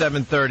 and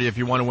 7:30 if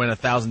you want to win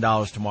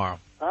 $1,000 tomorrow.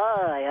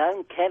 Hi,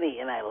 I'm Kenny,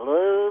 and I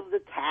love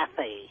the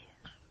taffy.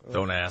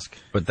 Don't ask.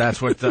 But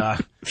that's what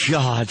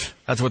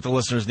that's what the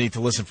listeners need to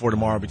listen for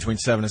tomorrow between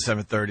 7 and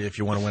 7:30 if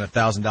you want to win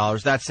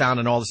 $1,000. That sound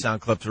and all the sound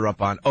clips are up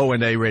on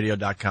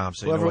onaradio.com,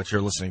 so you know what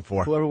you're listening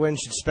for. Whoever wins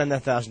should spend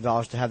that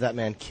 $1,000 to have that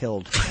man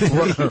killed.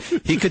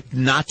 He could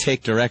not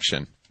take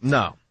direction.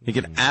 No. He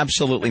could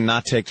absolutely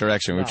not take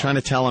direction. We're trying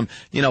to tell him,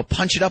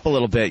 punch it up a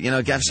little bit,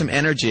 get some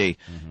energy.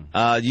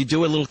 You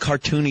do a little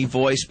cartoony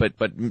voice,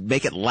 but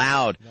make it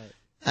loud.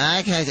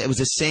 It was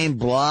the same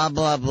blah,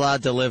 blah, blah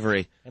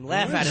delivery. And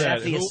laugh at it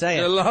after you say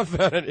it. Yeah, laugh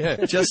at it,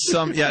 yeah. Just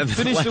some, yeah.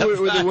 Finish it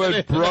with the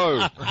word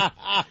bro.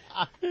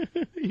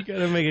 You got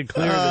to make it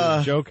clear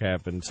that a joke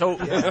happened. So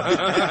if you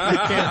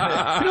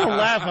don't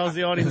laugh, how's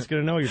the audience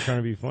going to know you're trying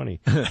to be funny?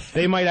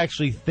 They might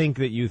actually think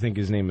that you think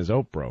his name is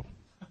Oprah.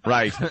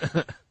 Right.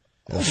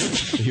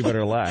 You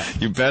better laugh.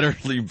 You better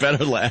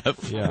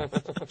laugh. Yeah.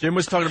 Jim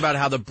was talking about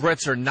how the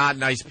Brits are not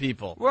nice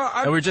people. Well,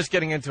 and we were just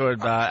getting into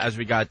it as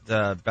we got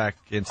back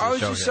into the show. I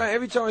was just saying,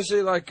 every time I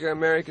see like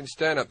American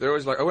stand-up, they're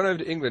always like, I went over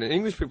to England, and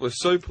English people are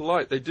so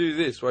polite. They do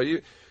this,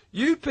 right?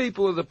 You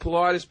people are the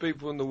politest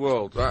people in the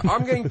world, right?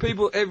 I'm getting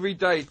people every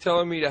day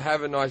telling me to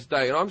have a nice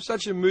day, and I'm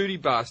such a moody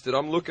bastard.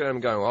 I'm looking at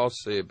them going, I'll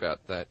see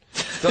about that.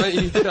 Don't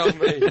you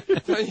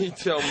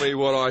tell me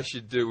what I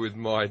should do with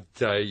my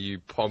day, you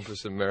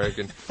pompous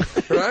American,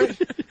 right?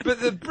 But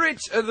the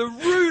Brits are the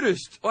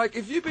rudest. Like,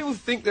 if you people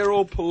think they're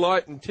all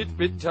polite and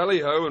tit-bit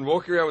tally-ho and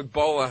walking around with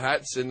bowler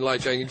hats and,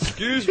 like, going,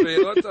 excuse me,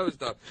 and all that type of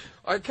stuff,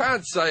 I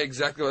can't say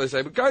exactly what they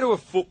say, but go to a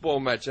football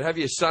match and have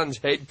your son's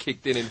head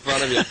kicked in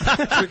front of you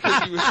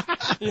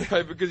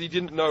because he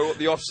didn't know what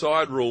the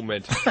offside rule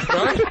meant,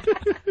 right?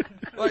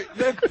 Like,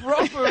 they're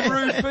proper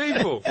rude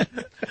people.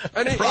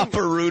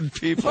 Proper rude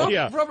people.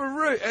 Proper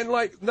rude. And,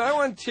 like, no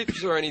one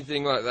tips or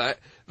anything like that.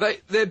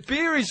 Their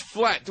beer is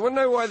flat. Do you want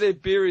to know why their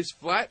beer is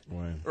flat?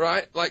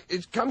 Right? Like,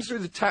 it comes through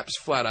the taps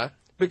flatter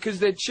because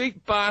they're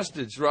cheap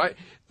bastards, right?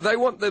 They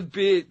want the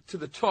beer to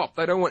the top.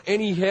 They don't want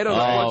any head on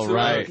it whatsoever.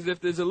 Right. Because if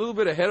there's a little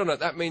bit of head on it,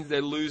 that means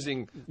they're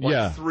losing,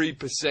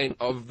 3%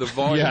 of the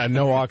volume. Yeah,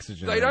 no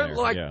oxygen. They don't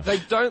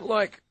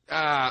like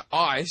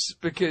ice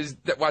because,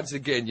 once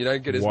again, you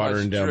don't get as much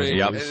drink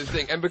and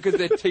everything. And because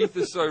their teeth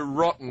are so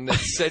rotten, they're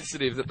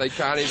sensitive that they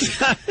can't even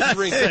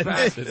drink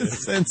fast.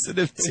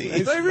 Sensitive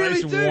teeth. They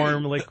really nice do.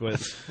 Warm liquid.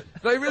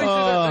 They really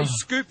do. They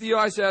scoop the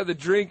ice out of the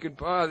drink, and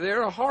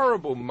they're a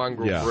horrible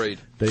mongrel breed.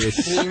 They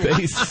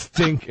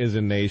stink as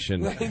a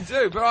nation. They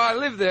do, but I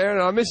live there,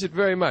 and I miss it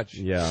very much.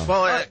 Yeah.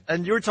 Well,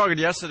 and you were talking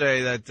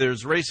yesterday that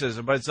there's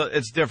racism, but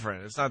it's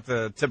different. It's not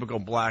the typical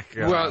black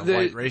white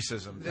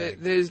racism thing.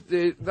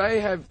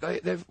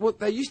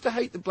 They used to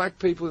hate the black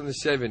people in the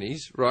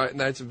 70s, right? And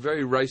they had some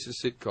very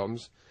racist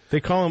sitcoms. They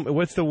call them,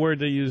 what's the word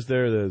they use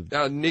there?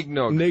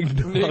 Nignog.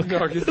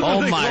 Nignog. Oh,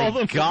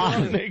 my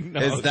God.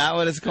 Is that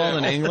what it's called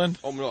in England?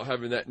 I'm not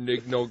having that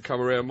nignog come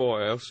around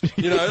my house.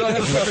 You know,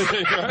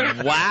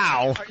 right?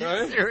 Wow. Are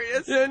you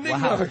serious? Yeah,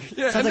 nignog. Wow.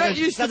 Yeah,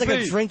 Sounds like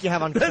a drink you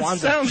have on Kwanzaa.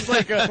 Sounds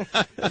like a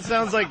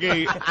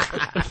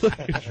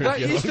that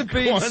used to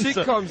be in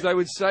sitcoms. They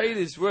would say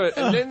this word,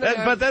 and then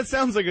but that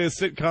sounds like a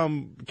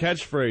sitcom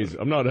catchphrase.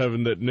 I'm not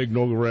having that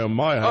nignog around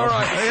my house. All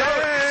right.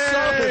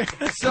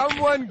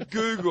 Someone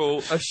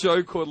Google a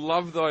show called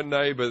Love Thy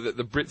Neighbour that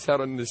the Brits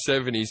had on in the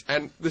 70s,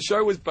 and the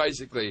show was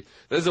basically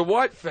there's a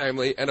white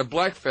family and a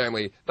black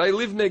family. They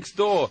live next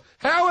door.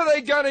 How are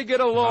they going to get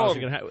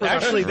along?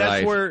 Actually,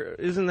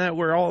 isn't that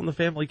where All in the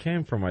Family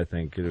came from, I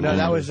think? No,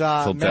 that was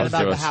Man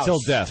About the House.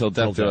 Till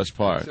Death Do Us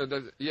Part.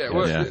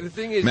 The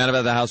thing is, Man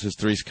About the House was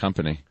Three's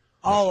Company.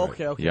 Oh,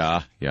 okay.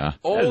 Yeah.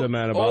 All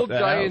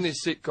day in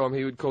this sitcom,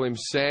 he would call him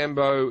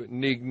Sambo,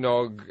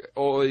 Nignog,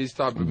 all these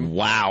type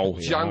of...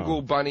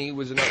 Jungle Bunny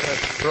was another...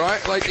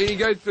 Right? Like, and you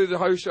go through the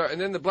whole show, and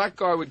then the black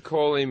guy would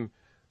call him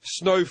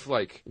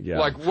Snowflake,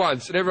 like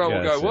once, and everyone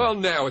would go, well,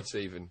 now it's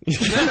even.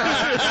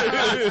 Now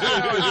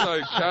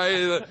it's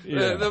okay.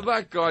 The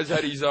black guy's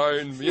had his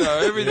own,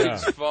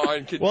 everything's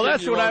fine. Well,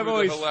 that's what I've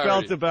always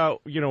felt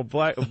about,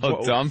 black...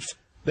 dumped?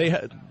 They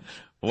had...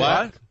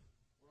 What?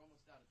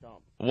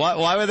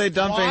 Why were they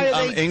dumping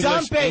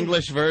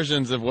English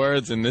versions of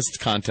words in this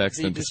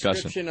context and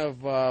discussion? The description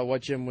of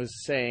what Jim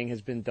was saying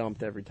has been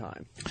dumped every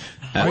time.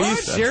 Are you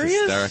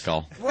serious?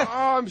 Hysterical. Well,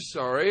 I'm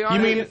sorry. You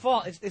mean your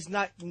fault? It's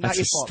not your fault.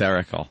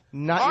 Hysterical.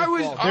 Not your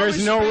fault.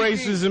 There's no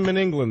racism in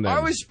England. Then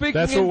I was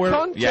speaking in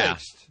context. Yeah.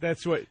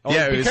 That's what.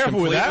 Be careful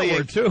with that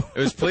word too.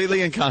 It was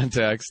completely in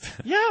context.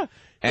 Yeah.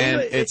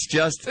 And it's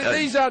just...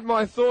 these aren't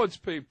my thoughts,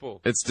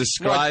 people. It's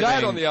describing... My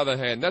dad, on the other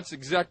hand, that's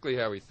exactly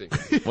how he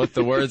thinks. What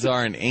the words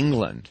are in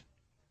England.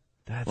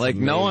 That's like,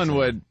 amazing. no one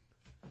would...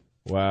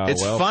 Wow.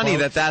 It's funny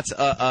that that's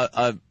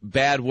a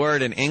bad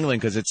word in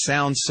England because it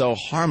sounds so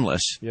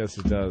harmless. Yes,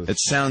 it does. It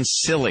sounds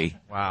silly.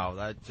 Wow,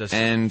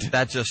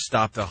 that just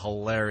stopped a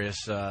hilarious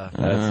That's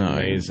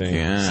amazing.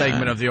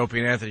 segment of the Opie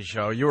and Anthony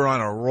show. You were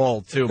on a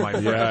roll too, my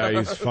friend. Yeah,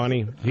 he's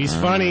funny. He's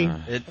funny.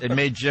 It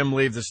made Jim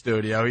leave the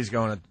studio. He's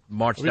going to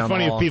march It'd be down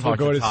funny the hall if people and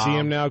go talk to Tom. see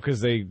him now because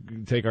they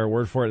take our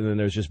word for it, and then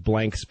there's just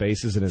blank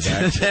spaces in his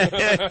accent.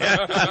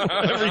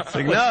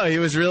 Like, no, he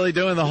was really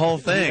doing the whole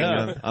thing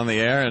on the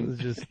air, and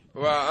just.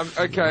 Well,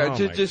 okay, Oh,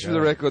 just for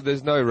the record,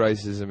 there's no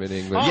racism in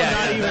England. Oh,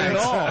 not even at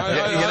all.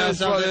 I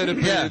just wanted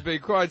to be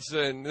quite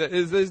certain.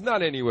 There's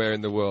none anywhere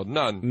in the world.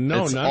 None.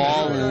 No, it's none.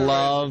 all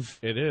love.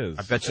 It is.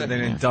 I bet you they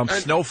didn't dump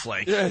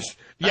Snowflake. Yes.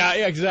 Yeah,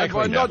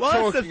 exactly. And by not Well,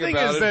 that's the talking thing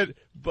about is it. that,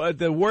 but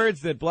the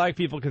words that black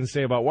people can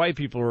say about white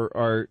people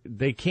are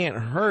they can't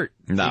hurt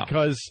No.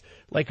 because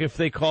like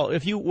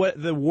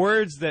the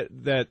words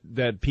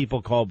that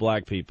people call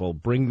black people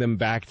bring them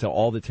back to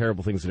all the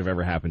terrible things that have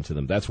ever happened to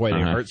them. That's why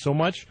they hurt so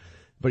much.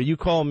 But you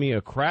call me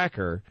a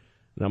cracker.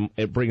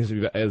 It brings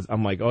me as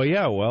I'm like, oh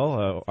yeah,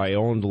 well, I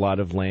owned a lot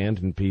of land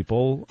and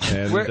people.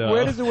 And,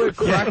 where does the word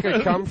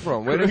cracker come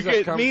from? Where does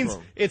that come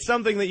from? It's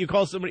something that you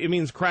call somebody. It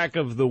means crack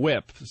of the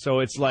whip. So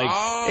it's like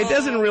it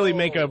doesn't really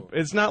make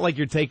it's not like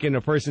you're taking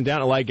a person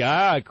down. Like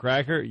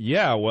cracker.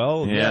 Yeah,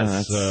 well,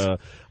 yes,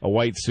 a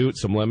white suit,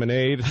 some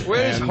lemonade.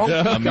 Where does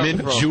honky a come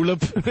mint from?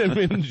 julep. A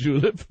mint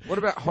julep. What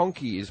about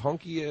honky? Is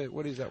honky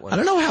what is that one? I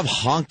don't know how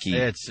honky.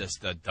 It's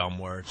just a dumb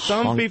word.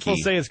 Some people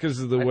say it's because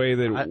of the way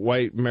that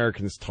white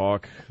Americans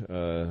talk.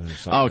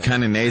 Oh,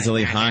 kind of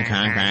nasally, honk.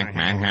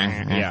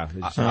 Yeah.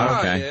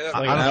 Okay.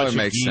 That would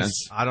make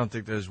sense. I don't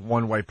think there's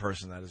one white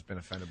person that has been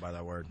offended by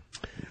that word.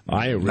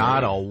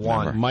 Not a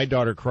one. My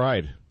daughter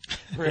cried.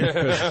 When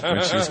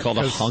she was called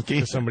a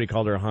honky? Somebody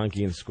called her a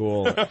honky in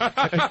school.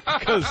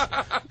 Because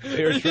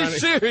they were Are you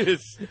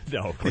serious?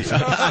 No, of course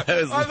not. I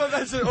thought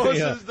that's an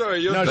awesome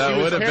story. No, that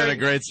would have been a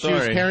great story.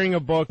 She was carrying a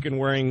book and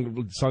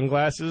wearing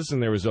sunglasses,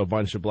 and there was a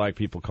bunch of black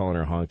people calling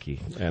her honky.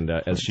 And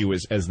as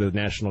the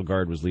National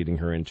Guard was leading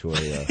her into a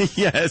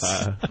yes,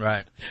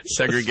 right,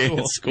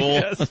 segregated school.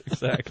 Yes,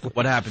 exactly.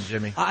 What happened,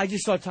 Jimmy? I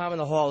just saw Tom in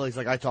the hall. He's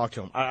like, I talked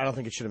to him. I don't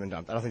think it should have been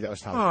dumped. I don't think that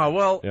was Tom. Oh,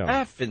 well, Yeah.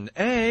 F and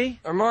A.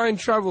 Am I in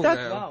trouble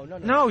now?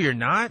 No, you're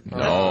not.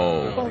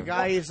 No. The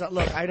guy is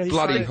look. I know he's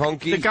Bloody trying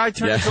honky. The guy You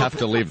turned have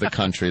to leave the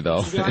country,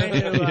 though.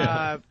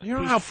 You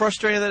know how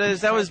frustrating that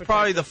is? That was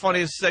probably the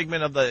funniest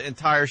segment of the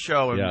entire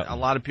show, and Yeah. a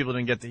lot of people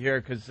didn't get to hear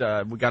it because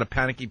we got a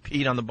panicky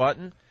Pete on the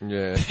button.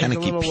 Yeah. He's a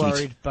little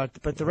worried, but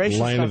the racist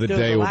Line stuff, of the dude,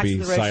 day will relax be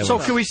with the racist silence. So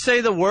stuff. can we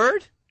say the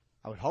word?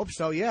 I would hope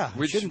so. Yeah.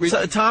 Which- Shouldn't which- be.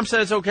 So, Tom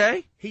said it's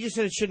okay? He just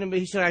said it shouldn't be.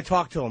 He said I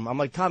talked to him. I'm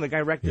like, Tom, the guy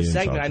wrecked this You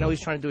didn't segment. talk I to know him.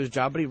 he's trying to do his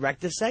job, but he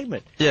wrecked this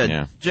segment.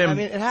 Yeah. Jim. I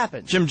mean, it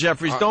happens. Jim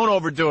Jeffries, don't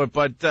overdo it,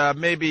 but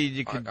maybe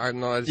you could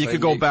you could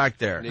go back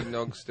there.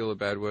 Nignog's still a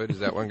bad word. Is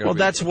that one going Well, to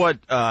be? that's what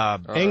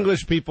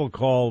English people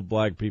call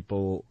black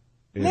people.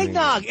 in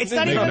Nignog. It's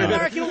not even an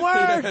American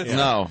word.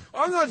 No.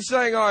 I'm not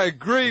saying I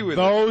agree with it.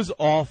 Those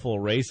awful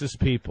racist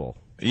people.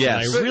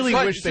 Yes. And I really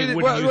But, wish they see,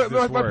 wouldn't use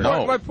this word.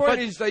 My point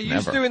is, they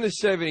used never. to in the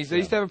 70s. They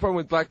used to have a problem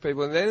with black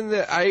people, and then in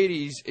the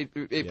 80s,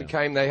 it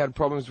became they had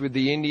problems with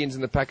the Indians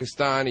and the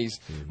Pakistanis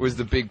was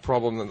the big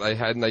problem that they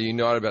had, and they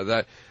united about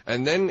that.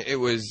 And then it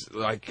was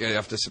like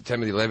after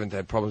September the 11th, they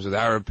had problems with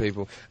Arab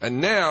people,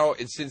 and now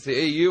it's since the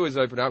EU has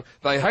opened up,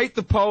 they hate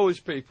the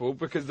Polish people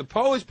because the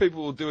Polish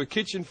people will do a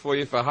kitchen for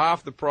you for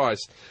half the price,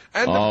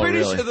 and the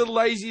British really? are the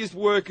laziest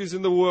workers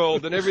in the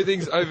world, and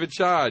everything's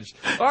overcharged.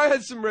 I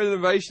had some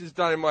renovations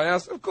done in my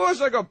house. Of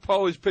course, I got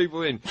Polish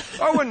people in.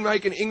 I wouldn't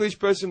make an English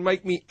person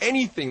make me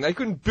anything. They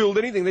couldn't build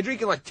anything. They're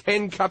drinking like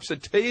 10 cups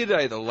of tea a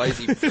day, the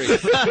lazy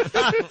pricks. They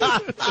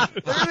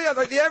really are.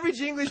 Like the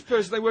average English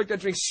person they work out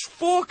drinks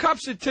 4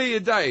 cups of tea a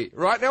day.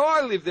 Right now,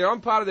 I live there.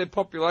 I'm part of their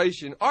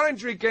population. I don't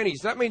drink any,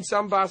 so that means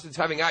some bastard's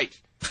having 8.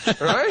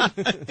 Right?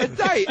 A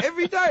day,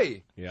 every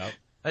day. Yeah.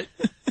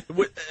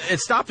 It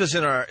stopped us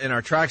in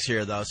our tracks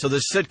here, though. So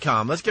this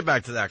sitcom, let's get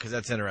back to that because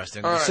that's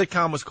interesting. All The right.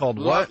 sitcom was called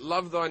what?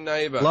 Love Thy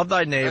Neighbour. Love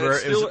Thy Neighbour.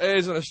 And it still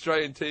airs on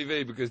Australian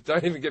TV because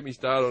don't even get me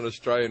started on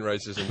Australian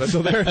racism. That's,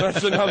 So they're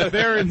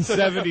they're in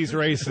 70s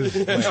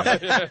racist.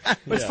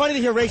 But it's funny to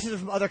hear racism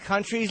from other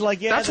countries. Like,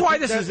 yeah, That's why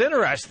this is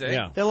interesting.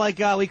 Yeah. They're like,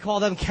 we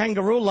call them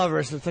kangaroo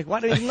lovers. It's like,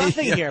 what? There's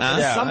nothing here. But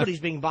Yeah. somebody's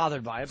being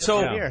bothered by it. But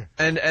So, not here.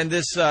 and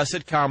this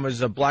sitcom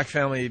was a black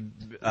family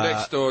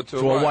Next door to a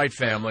a white white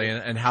family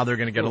and how they're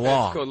going to get It's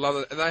along. called Love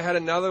It. They had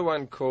another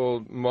one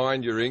called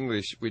Mind Your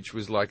English, which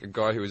was like a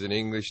guy who was an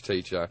English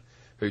teacher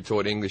who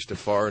taught English to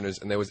foreigners,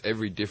 and there was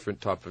every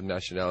different type of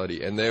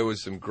nationality, and there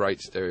was some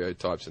great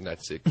stereotypes in that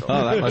sitcom.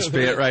 Oh, that must be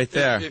it right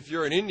there. If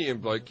you're an Indian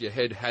bloke, your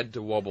head had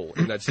to wobble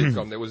in that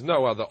sitcom. There was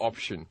no other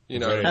option. You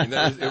know what I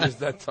mean? It was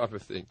that type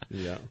of thing.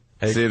 Yeah.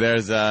 See,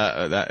 there's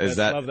That's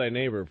Love Thy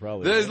Neighbor,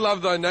 probably. There's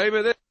Love Thy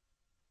Neighbour. There.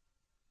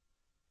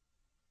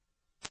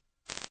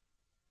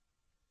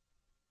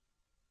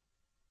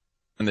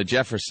 and the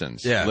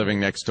Jeffersons Yeah. living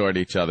next door to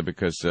each other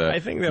because I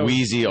think that was-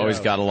 Wheezy always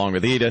yeah. got along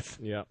with Edith.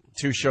 Yeah.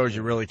 Two shows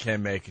you really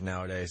can't make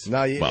nowadays.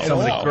 No, you, Well, Some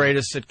of the all.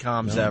 greatest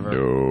sitcoms ever.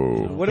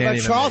 What Can't about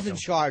even Charles make in them.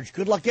 Charge?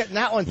 Good luck getting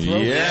that one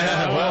through.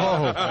 Yeah.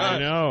 Oh, I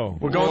know.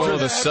 We're going through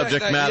the this.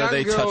 subject matter young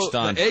they girl, touched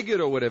on. the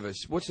Eggert or whatever.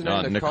 What's her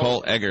name?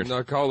 Nicole Eggert.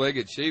 Nicole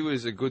Eggert. She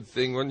was a good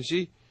thing, wasn't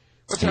she?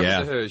 What's happened Yeah.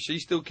 to her? Is she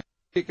still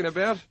kicking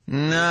about?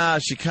 Nah,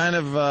 she kind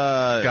of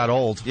Got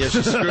old. Yeah,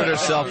 she screwed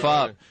herself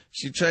up.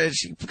 She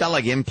got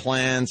like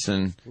implants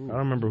and I don't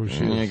remember who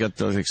she was. got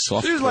those like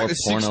soft. She was like the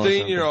porno or something.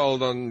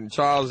 16-year-old on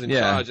Charles in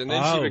Yeah. Charge, and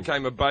then she Oh.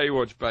 became a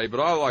Baywatch babe.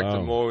 But I liked her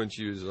Oh. more when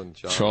she was on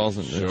Charles. Charles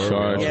in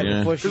Charge. Yeah, Yeah.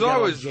 before she Because got I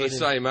all was the jaded.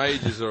 same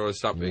age as her or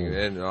something,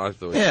 and I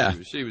thought Yeah.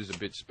 she was a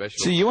bit special.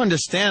 See, you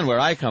understand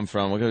where I come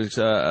from because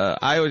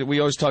we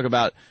always talk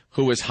about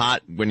who was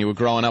hot when you were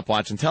growing up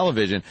watching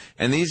television,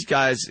 and these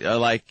guys are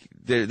like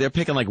they're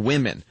picking like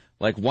women,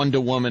 like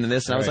Wonder Woman and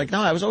this, and I was like,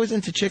 no, I was always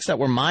into chicks that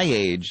were my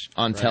age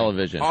on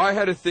television. I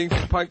had a thing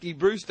for Punky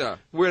Brewster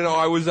when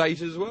I was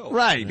 8 as well.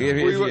 Right.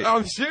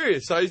 I'm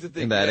serious. I used to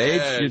think, that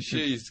yeah, age,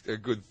 she's a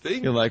good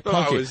thing. You're like, But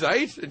I Punky. was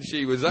 8 and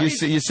she was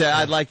 8. You say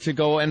I'd like to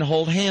go and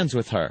hold hands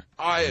with her.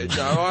 I was.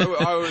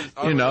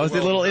 I You know, was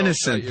the little well-developed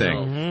innocent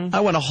 8-year-old. thing. I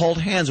want to hold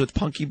hands with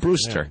Punky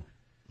Brewster.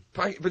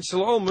 But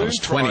Salome Moon I was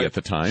 20 at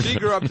the time. She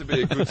grew up to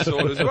be a good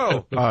sort as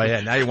well. Oh, yeah.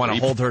 Now you want to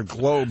hold her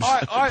globes.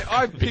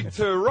 I picked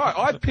her right.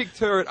 I picked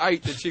her at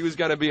 8 that she was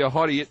going to be a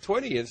hottie at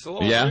 20, and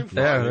Salome Yeah? Moon.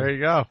 Yeah, there you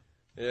go.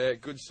 Yeah,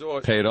 good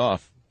sort. Paid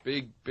off.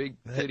 Big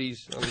titties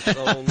on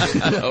Salome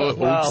Moon. Oh,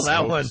 Well,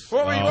 that one.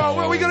 What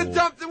are we going to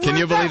dump the word? Can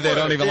you believe they that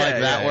don't word? even like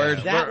that word?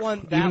 That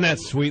one. Even that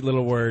sweet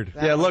little word.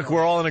 Yeah, look,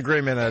 we're all in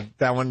agreement that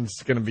that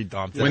one's going to be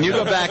dumped. When you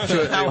go back to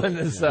That one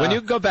is, when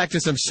you go back to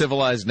some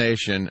civilized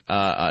nation,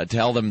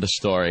 tell them the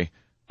story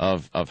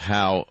of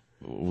how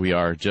we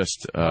are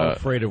just How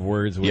afraid of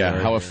words we are.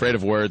 how afraid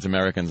of words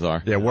Americans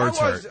are. Yeah, words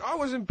hurt. I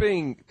wasn't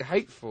being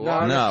hateful. No,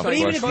 I'm no, not But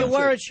saying even if you content.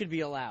 were, it should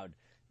be allowed.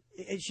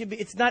 It should be.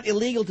 It's not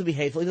illegal to be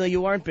hateful, even though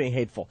you aren't being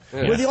hateful.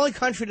 Yeah. We're the only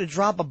country to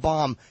drop a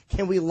bomb.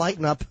 Can we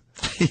lighten up?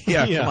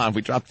 yeah, Yeah. come on,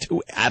 we dropped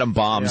 2 atom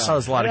bombs. That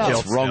was a lot of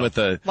guilt. What's wrong with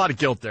a lot of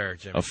guilt there,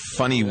 Jim. a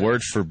funny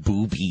word for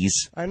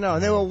boobies? I know,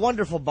 and they were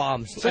wonderful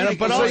bombs. And,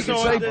 but so you also,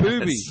 can say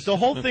boobies. the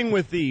whole thing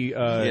with the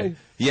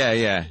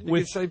Yeah. You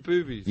can say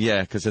boobies.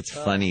 Yeah, because it's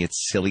funny.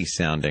 It's silly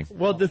sounding.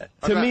 well, to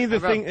About- me, the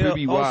about thing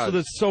booby also wads.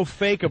 that's so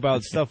fake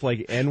about stuff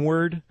like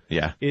N-word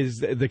Yeah.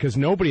 is because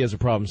nobody has a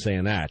problem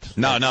saying that.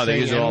 No, they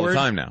Saying use it all the N-word,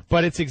 time now.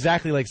 But it's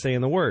exactly like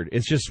saying the word.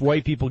 It's just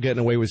white people getting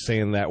away with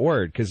saying that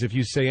word. Because if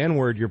you say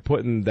N-word, you're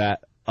putting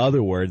that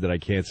other word that I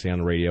can't say on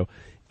the radio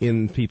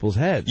in people's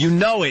heads. You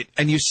know it,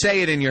 and you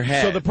say it in your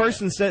head. So the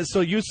person says,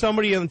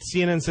 somebody on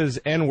CNN says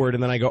N-word,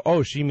 and then I go,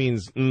 oh, she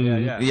means,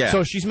 Yeah.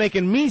 So she's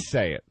making me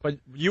say it. But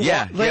you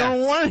Yeah. They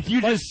don't want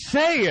you just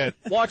say it.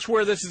 watch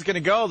where this is going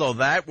to go, though.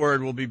 That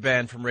word will be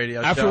banned from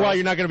radio After shows. a while,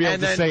 you're not going to be able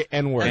And to then- say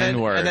N-word.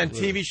 N-word. And then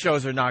TV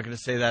shows are not going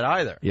to say that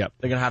either. Yep.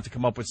 They're going to have to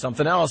come up with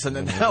something else, and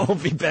then that will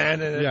be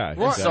banned. And Yeah, and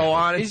exactly. so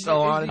on and Is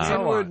so on and the so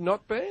N-word on.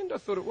 not banned? I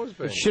thought it was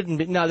banned. It shouldn't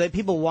be. No,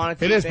 people want it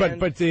to It be is, banned.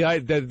 but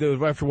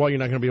after a while, you're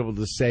not going to be able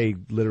to say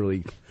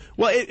literally.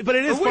 Well, but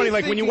it is Are we funny.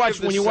 Like when you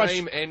thinking of watch the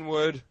same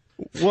N-word.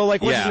 Well,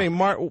 like what's Yeah. his name?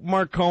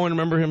 Mark Cohen.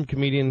 Remember him,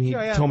 comedian? He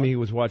Yeah. told me he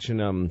was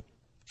watching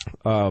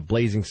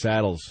Blazing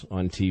Saddles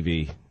on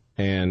TV,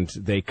 and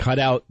they cut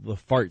out the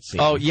fart scene.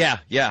 Oh yeah.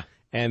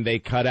 And they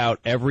cut out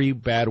every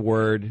bad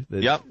word.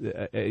 Yep.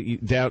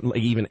 Down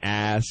like even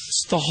ass.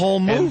 It's the whole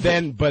movie. And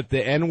then, but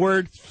the N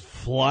word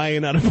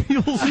flying out of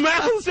people's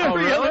mouths. Oh,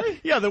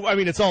 really? Yeah. I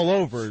mean, it's all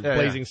over Yeah,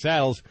 Blazing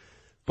Saddles.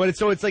 But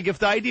it's like if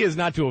the idea is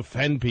not to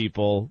offend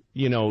people,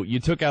 you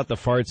took out the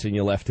farts and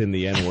you left in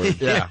the N word.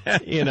 Yeah.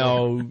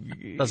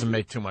 Doesn't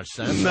make too much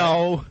sense.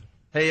 No.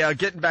 Hey,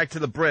 getting back to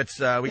the Brits,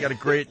 we got a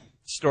great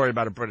story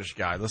about a British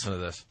guy. Listen to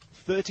this.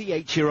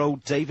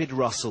 38-year-old David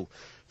Russell.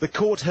 The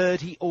court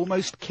heard he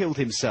almost killed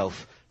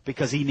himself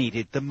because he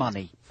needed the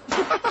money.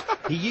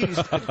 He used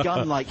a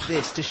gun like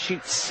this to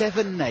shoot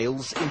 7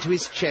 nails into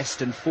his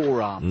chest and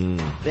forearm.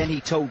 Then he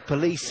told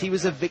police he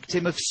was a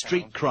victim of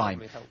street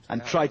crime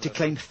and tried to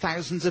claim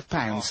thousands of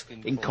pounds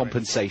in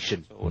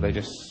compensation. They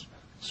just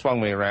swung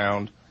me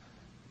around,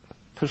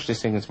 pushed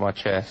this thing into my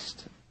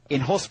chest.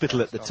 In hospital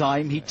at the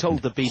time, he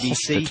told the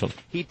BBC Hospital.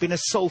 he'd been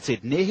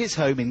assaulted near his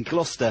home in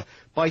Gloucester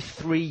by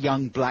 3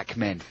 young black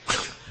men.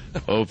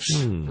 Oops.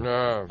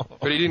 No,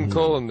 but he didn't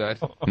call them that.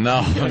 No,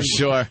 I'm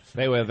sure.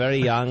 They were very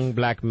young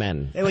black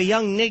men. They were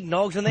young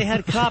nignogs and they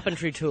had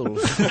carpentry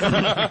tools.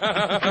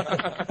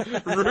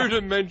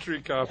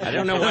 Rudimentary carpentry. I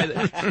don't know why.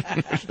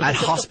 At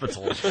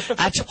hospital.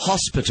 At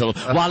hospital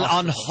while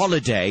on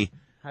holiday.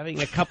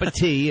 Having a cup of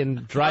tea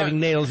and driving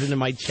nails into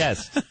my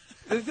chest.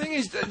 The thing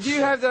is, do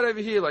you have that over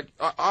here?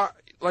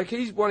 Like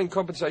he's wanting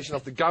compensation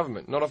off the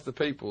government, not off the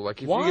people.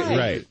 Like if Why? you get,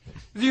 Right.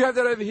 do you have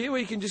that over here where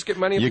you can just get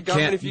money off You the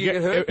government can't- if you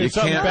get hurt? If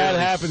something can't bad really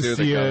happens sue to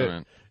the you,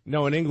 government.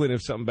 No, in England,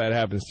 if something bad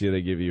happens to you,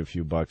 they give you a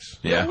few bucks.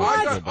 Yeah.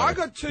 I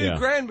got $2 Yeah.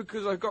 grand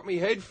because I got my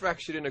head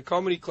fractured in a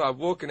comedy club.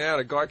 Walking out,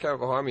 a guy came up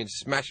behind me and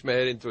smashed my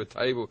head into a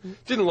table.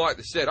 Didn't like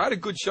the set. I had a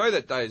good show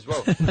that day as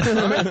well.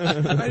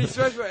 And he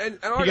smashed my, and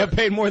I You got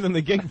paid more than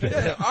the gig fee.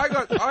 Yeah,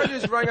 I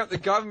just rang up the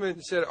government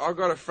and said I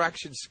got a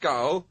fractured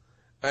skull.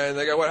 And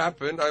they go, what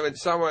happened? I went,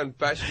 someone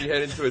bashed my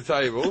head into a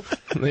table.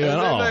 And They went, then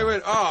 "Oh." they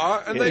went,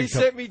 and Yeah, they you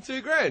sent me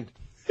 $2 grand.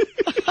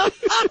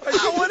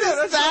 What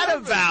is that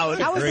about?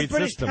 How is the Great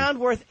British system. pound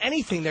worth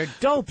anything? They're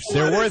dopes.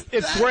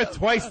 It's worth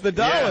twice the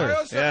dollar.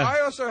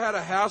 I also had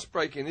a house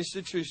break-in. This is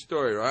a true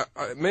story, right?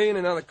 Me and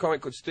another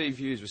comic called Steve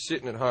Hughes were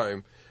sitting at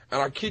home,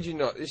 and I kid you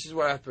not, this is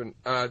what happened.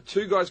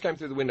 2 guys came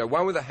through the window,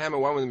 one with a hammer,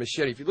 one with a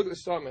machete. If you look at the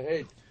side of my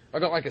head, I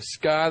got like a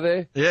scar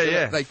there.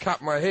 Yeah. They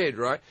cut my head,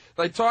 right?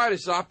 They tied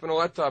us up and all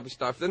that type of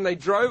stuff. Then they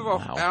drove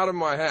off out of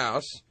my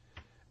house,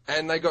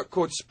 and they got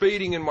caught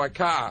speeding in my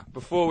car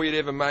before we had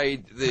ever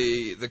made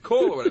the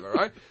call or whatever,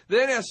 right?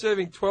 They're now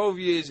serving 12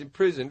 years in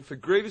prison for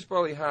grievous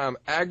bodily harm,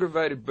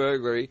 aggravated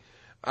burglary,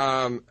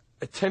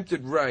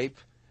 attempted rape,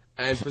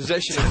 and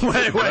possession of...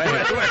 Wait.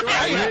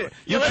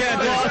 You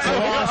can't just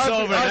gloss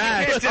over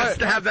that. You can't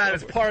just have that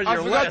as part of I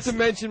your forgot list. to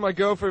mention my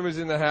girlfriend was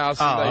in the house.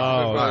 If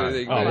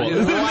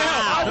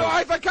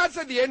I can't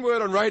say the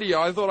N-word on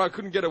radio, I thought I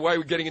couldn't get away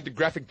with getting into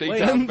graphic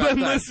detail. Then about that.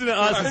 listen to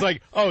us. It's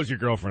like, oh, it's your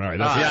girlfriend. All right,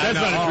 that's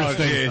not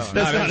interesting.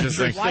 That's not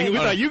interesting. We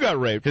thought you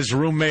got raped. His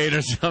roommate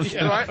or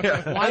something.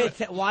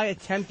 Why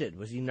attempted?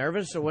 Was he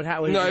nervous or what?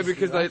 No,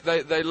 because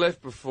they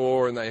left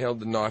before and they held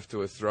the knife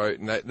to her throat,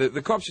 and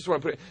the cops just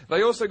want to put it.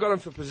 They also got him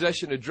for possession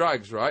of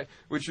drugs, right?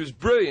 Which was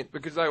brilliant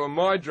because they were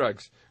my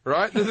drugs,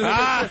 right? They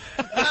stole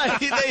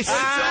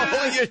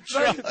your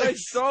drugs. They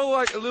stole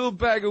like a little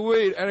bag of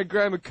weed and a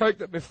gram of coke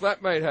that my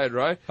flatmate had,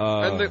 right?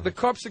 And the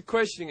cops are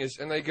questioning us,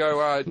 and they go,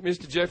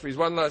 "Mr. Jeffries,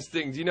 one last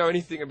thing. Do you know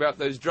anything about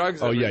those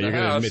drugs?" Oh, yeah, in the you're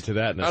going to house?" admit to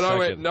that in a And second. I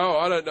went, "No,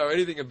 I don't know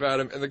anything about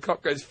them." And the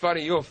cop goes,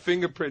 "Funny, your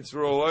fingerprints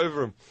were all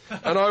over them."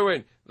 And I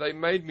went, "They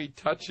made me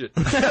touch it."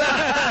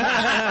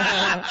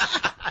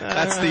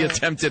 That's the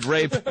attempted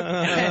rape.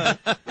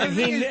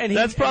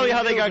 That's probably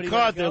how they got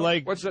caught. They're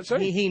like, "What's that?"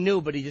 Sorry? He knew,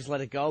 but he just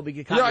let it go.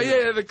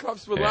 Yeah, the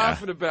cops were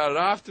laughing about it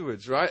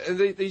afterwards, right? And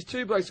these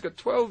 2 blokes got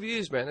 12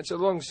 years, man. That's a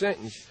long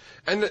sentence.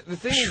 And the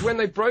thing is, when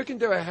they broke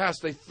into our house,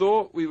 they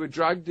thought we were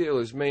drug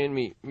dealers, me and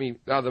me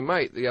other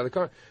mate, the other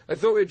comic. They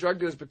thought we were drug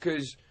dealers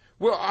because,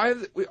 well, I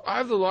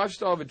have the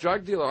lifestyle of a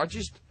drug dealer.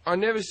 I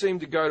never seem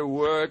to go to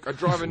work. I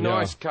drive a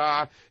nice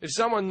car. If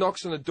someone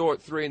knocks on the door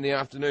at 3 in the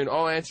afternoon,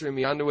 I'll answer in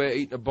my underwear,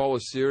 eating a bowl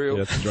of cereal.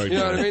 That's drug you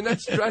know dealer. what I mean?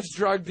 That's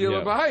drug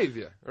dealer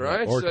behaviour,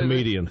 right? Or So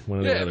comedian. One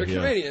or the other,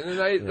 comedian.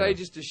 And they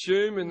just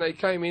assume, and they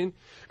came in.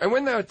 And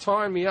when they were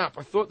tying me up,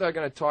 I thought they were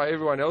going to tie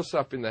everyone else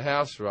up in the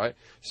house, right?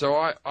 So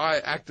I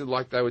acted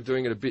like they were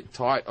doing it a bit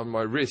tight on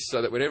my wrist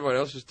so that when everyone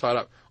else was tied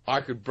up,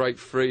 I could break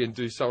free and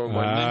do some of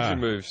my ninja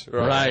moves,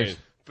 right?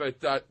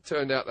 But that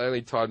turned out they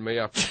only tied me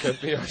up and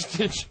kept me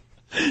hostage.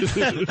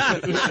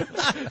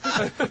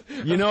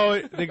 You know,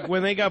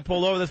 when they got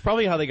pulled over, that's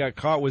probably how they got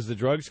caught was the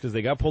drugs, because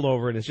they got pulled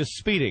over and it's just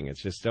speeding.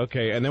 It's just,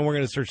 okay, and then we're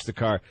going to search the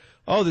car.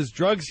 Oh, there's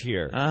drugs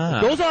here.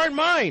 Those aren't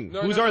mine.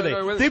 Whose are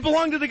they? They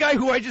belong to the guy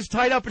who I just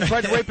tied up and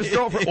tried to rape his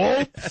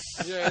girlfriend.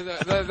 Oops.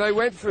 Yeah, they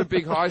went for a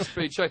big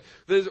high-speed chase.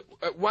 There's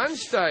at one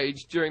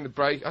stage during the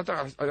break. I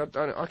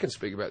can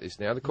speak about this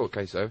now. The court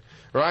case over.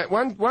 Right.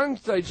 One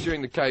stage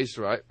during the case.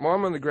 Right.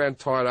 I'm on the ground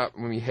tied up,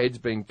 and my head's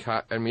been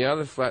cut, and my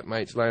other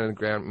flatmate's laying on the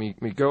ground.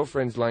 My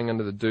girlfriend's laying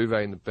under the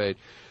duvet in the bed.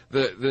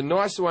 The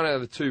nicer one out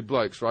of the 2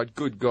 blokes, right,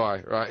 good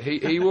guy, right,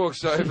 he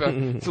walks over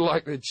to,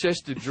 like, the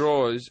chest of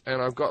drawers,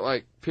 and I've got,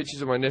 like,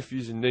 pictures of my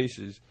nephews and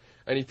nieces,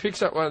 and he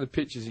picks up one of the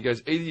pictures, he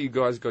goes, either you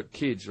guys got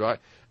kids, right,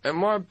 and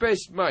my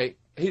best mate,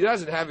 he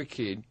doesn't have a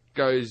kid,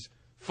 goes,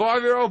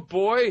 5-year-old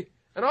boy,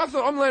 and I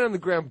thought, I'm laying on the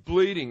ground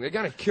bleeding, they're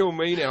going to kill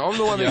me now, I'm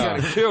the one they're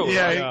going to kill.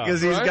 Yeah,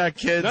 because he's got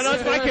kids. No,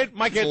 it's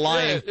my kid.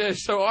 Lying. Yeah,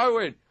 so I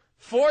went,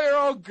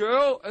 4-year-old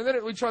girl, and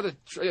then we tried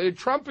to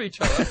trump each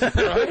other,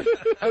 right?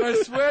 And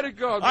I swear to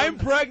God, I'm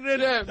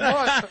pregnant.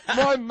 Yeah,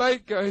 my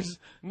mate goes,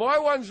 my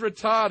one's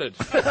retarded.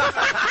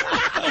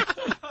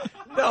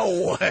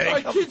 No way.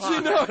 I kid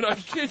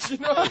you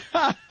not.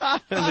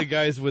 And the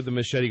guys with the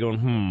machete going,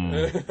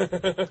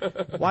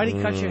 Why'd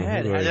he cut your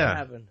head? How did that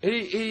happen?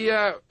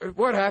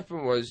 What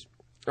happened was,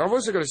 I've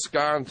also got a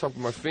scar on top of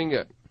my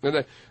finger.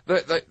 And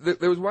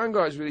there was one guy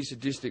who was really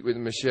sadistic with a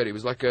machete. It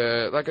was like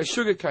a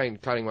sugar cane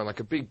cutting one, like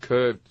a big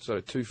curved sort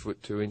of 2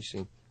 foot 2 inch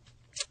thing.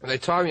 And they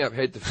tied me up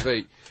head to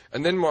feet.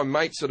 And then my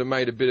mate sort of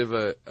made a bit of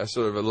a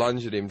sort of a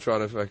lunge at him,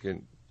 trying to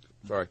fucking,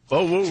 sorry,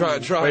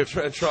 trying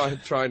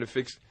to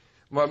fix.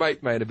 My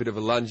mate made a bit of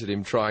a lunge at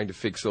him, trying to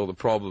fix all the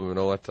problem and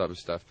all that type of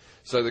stuff.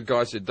 So the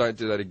guy said, "Don't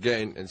do that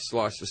again," and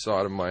sliced the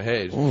side of my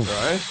head,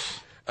 right?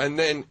 And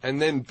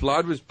then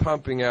blood was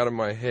pumping out of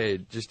my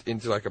head just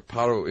into like a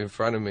puddle in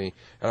front of me,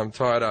 and I'm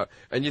tied up.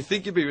 And you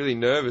think you'd be really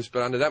nervous,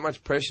 but under that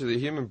much pressure, the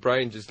human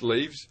brain just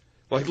leaves.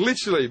 Like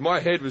literally, my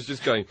head was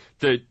just going,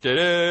 da, da,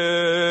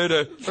 da,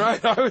 da.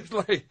 Right? I was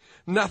like,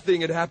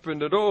 nothing had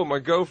happened at all. My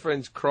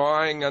girlfriend's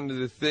crying under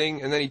the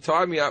thing, and then he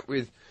tied me up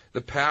with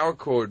the power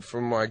cord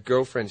from my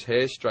girlfriend's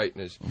hair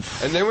straighteners.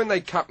 And then when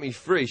they cut me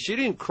free, she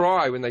didn't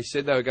cry when they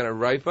said they were going to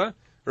rape her,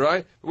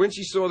 right? But when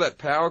she saw that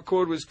power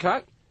cord was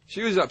cut,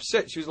 she was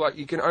upset. She was like,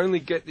 you can only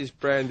get this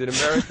brand in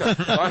America.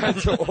 I had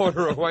to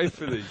order away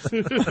for these.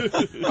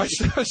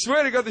 I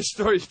swear to God, this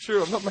story is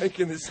true. I'm not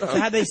making this up. So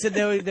how they said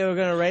they were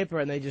going to rape her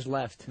and they just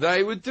left?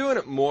 They were doing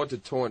it more to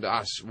taunt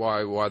us why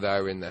they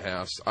were in the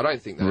house. I don't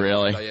think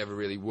they ever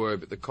really were,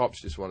 but the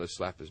cops just want to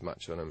slap as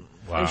much on them.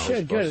 Wow. They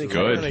should. Good.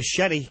 Good. A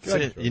machete.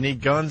 Good. You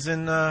need guns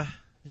in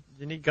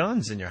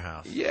your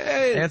house. Yeah.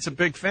 Ant's a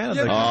big fan of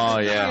them.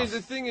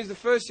 The thing is, the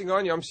first thing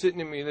I knew, I'm sitting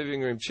in my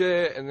living room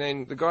chair, and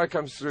then the guy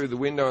comes through the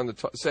window on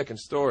the second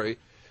story.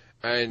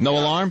 And no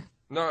alarm?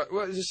 No,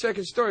 well, the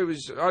second story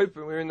was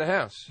open. We were in the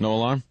house. No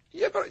alarm?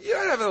 Yeah, but you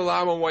don't have an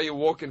alarm on while you're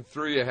walking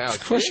through your house.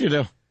 Of course you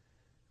do.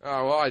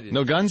 Oh, well, I didn't.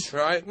 No guns?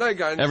 Right, no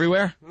guns.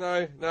 Everywhere?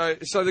 No.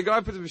 So the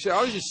guy put the machete.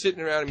 I was just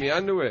sitting around in my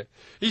underwear.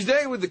 He's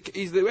there with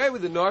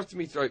the knife to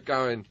my throat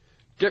going,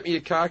 get me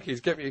your car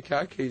keys, get me your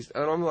car keys.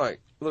 And I'm like,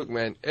 look,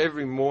 man,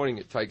 every morning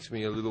it takes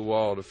me a little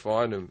while to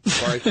find them.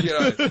 Like, you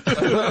know,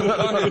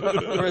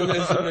 when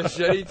there's a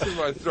machete to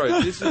my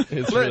throat.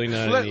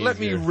 Let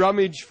me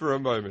rummage for a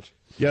moment.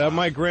 Yeah,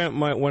 my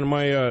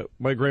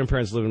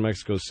grandparents lived in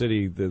Mexico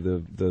City,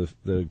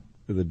 the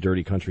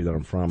dirty country that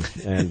I'm from,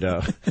 and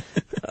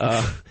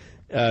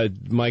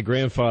my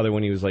grandfather,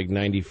 when he was like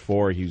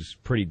 94, he was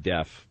pretty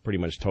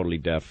much totally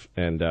deaf,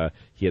 and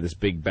he had this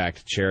big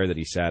backed chair that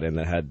he sat in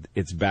that had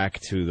its back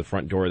to the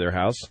front door of their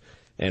house.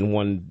 And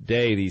one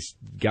day, these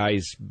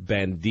guys,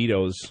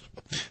 banditos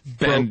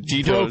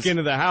broke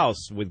into the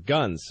house with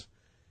guns.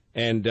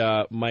 And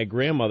my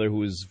grandmother, who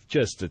was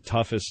just the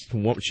toughest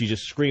woman, she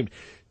just screamed,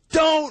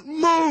 "Don't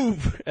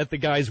move!" at the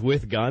guys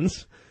with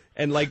guns.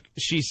 And like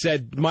she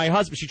said,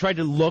 she tried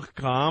to look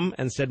calm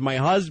and said, my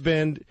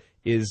husband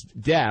is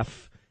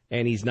deaf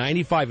and he's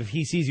 95. If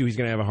he sees you, he's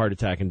going to have a heart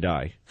attack and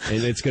die.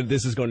 And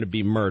this is going to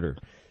be murder.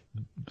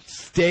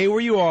 Stay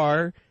where you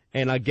are.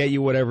 And I'll get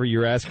you whatever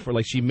you're asking for.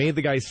 Like, she made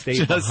the guy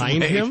stay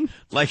behind him.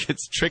 Like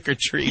it's trick or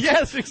treat.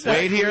 Yes,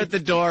 exactly. Wait here at the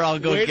door, I'll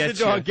go get you. Wait at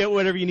the door, I'll get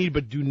whatever you need,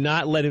 but do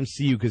not let him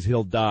see you because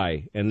he'll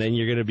die. And then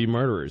you're going to be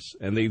murderers.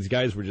 And these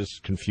guys were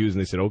just confused,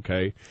 and they said,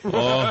 okay.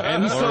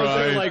 And so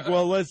they're like,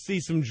 well, let's see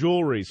some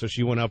jewelry. So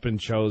she went up and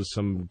chose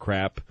some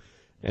crap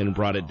and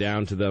brought it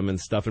down to them and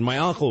stuff. And my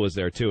uncle was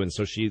there, too. And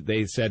so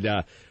they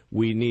said,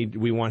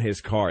 we want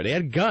his car. They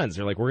had guns.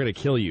 They're like, we're going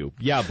to kill you.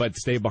 Yeah, but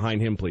stay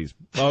behind him, please.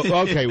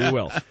 Oh, okay, we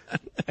will.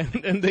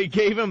 And they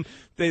gave him,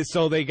 they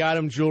got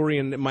him jewelry,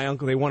 and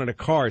they wanted a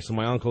car, so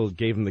my uncle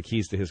gave him the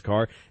keys to his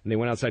car, and they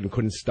went outside and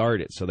couldn't start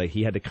it, so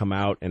he had to come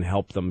out and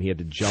help them. He had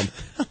to jump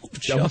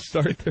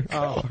start their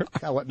car. Oh,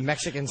 God, what,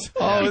 Mexicans?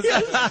 Oh,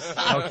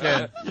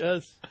 okay.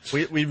 Yes.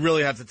 We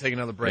really have to take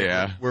another break.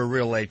 Yeah. We're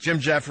real late. Jim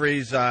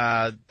Jeffries,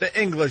 the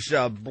English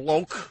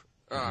bloke.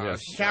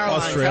 Yes.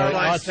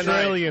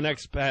 Australian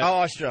expat. Oh,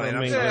 Australian.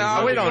 We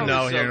don't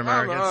know here in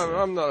America.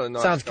 I'm not a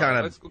nice Sounds guy. kind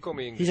of. Let's call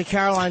me English. He's at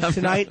Caroline's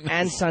tonight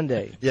and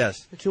Sunday.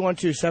 Yes.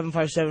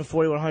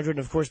 212-757-4100, and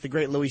of course the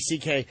great Louis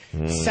C.K.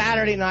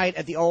 Saturday night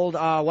at the old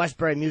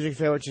Westbury Music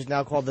Fair, which is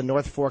now called the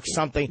North Fork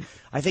something.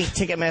 I think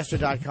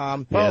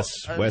Ticketmaster.com. Yes,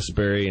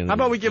 Westbury. And how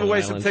about we give away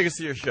Island. some tickets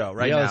to your show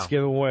now? Yeah, let's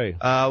give away.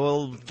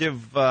 We'll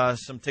give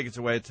some tickets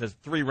away to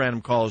 3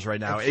 random callers right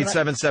now.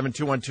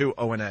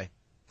 877-212-ONA.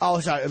 Oh,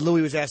 sorry.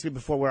 Louis was asking me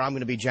before where I'm going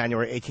to be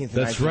January 18th and 19th.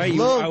 That's right.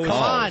 Luke,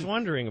 I was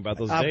wondering about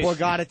those dates.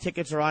 Borgata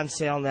tickets are on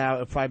sale now.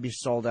 It'll probably be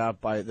sold out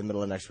by the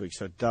middle of next week.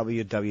 So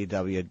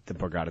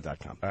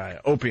www.theborgata.com. All right.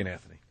 Opie and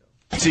Anthony.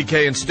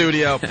 TK in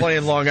studio,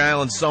 playing Long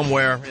Island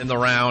somewhere in the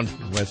round.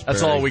 Westbury.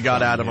 That's all we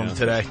got out of them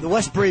today. The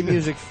Westbury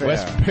Music Fair.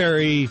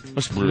 Westbury,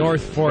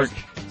 North Fork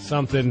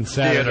something,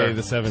 Saturday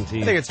the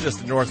 17th. I think it's just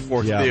the North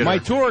Fork yeah. Theater. My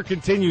tour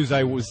continues.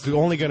 I was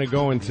only going to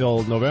go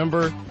until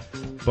November,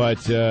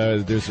 but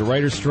there's a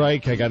writer's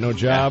strike. I got no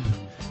job.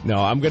 No,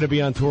 I'm going to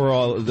be on tour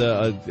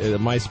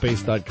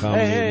MySpace.com.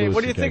 Hey, what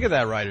do you think of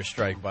that writer's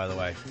strike, by the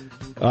way?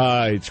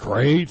 It's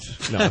great.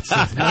 No, it's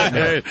not.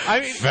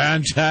 I mean,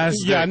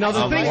 fantastic. Yeah, no,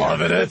 the thing,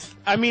 loving it.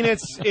 I mean,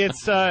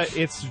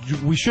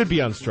 we should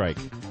be on strike,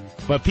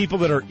 but people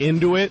that are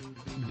into it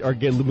are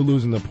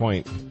losing the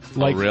point.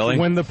 Like, really?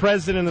 When the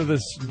president of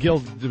this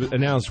guild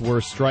announced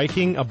we're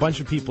striking, a bunch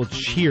of people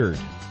cheered.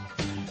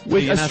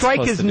 A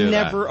strike is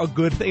never a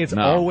good thing. It's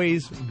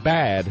always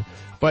bad.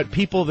 But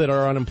people that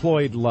are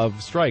unemployed love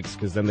strikes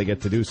because then they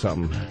get to do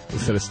something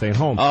instead of staying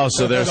home. Oh,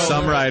 so there's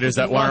some writers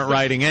that weren't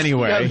writing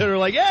anyway. Yeah, they're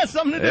like, yeah,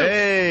 something to do.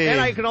 Hey.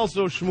 And I can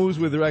also schmooze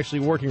with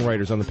actually working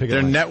writers on the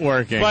picket line. They're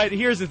networking. But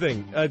here's the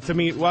thing. To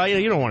me,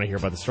 you don't want to hear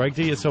about the strike,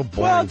 do you? It's so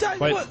boring.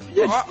 Well,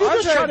 you're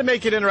just trying to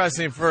make it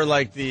interesting for,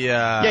 like, the...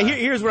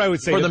 here's what I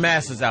would say. For the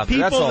masses out there.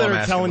 People That's all that I'm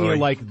are telling Louis. you,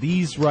 like,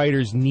 these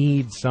writers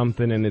need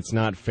something and it's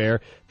not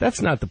fair, that's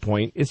not the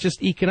point. It's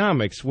just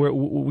economics.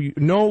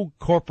 No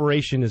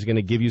corporation is going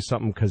to give you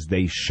something because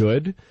they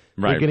should.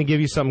 Right. They're going to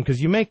give you something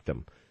because you make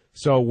them.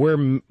 So we're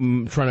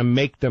trying to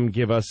make them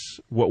give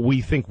us what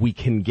we think we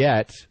can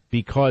get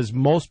because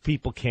most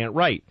people can't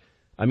write.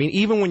 I mean,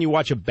 even when you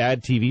watch a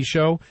bad TV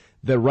show,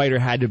 the writer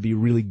had to be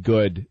really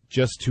good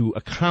just to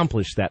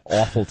accomplish that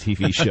awful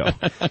TV show.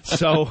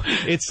 So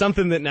it's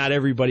something that not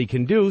everybody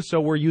can do,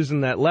 so we're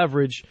using that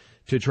leverage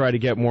to try to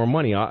get more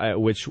money,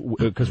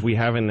 because we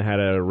haven't had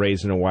a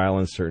raise in a while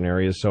in certain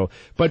areas. So,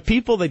 but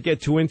people that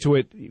get too into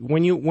it,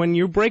 when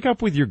you break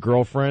up with your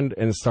girlfriend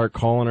and start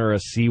calling her a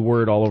C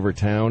word all over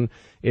town,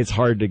 it's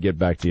hard to get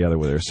back together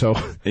with her. So,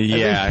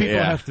 yeah, I think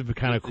people have to be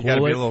kind of cool. You got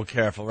to be a little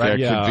careful, right?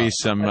 There could be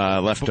some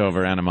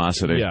leftover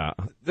animosity. Yeah.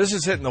 This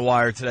is hitting the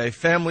wire today.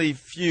 Family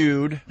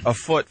Feud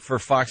afoot for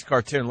Fox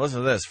Cartoon. Listen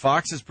to this.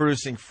 Fox is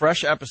producing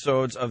fresh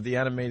episodes of the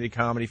animated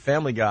comedy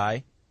Family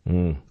Guy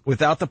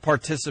without the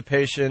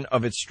participation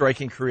of its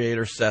striking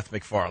creator, Seth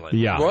MacFarlane.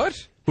 Yeah.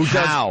 What?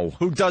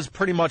 Who does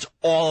pretty much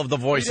all of the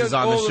voices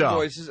on the show.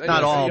 Voices,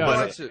 Not all,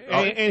 but...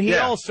 And he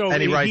also,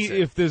 and he writes it.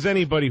 If there's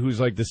anybody who's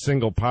like the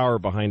single power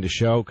behind a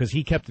show, because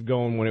he kept it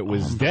going when it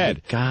was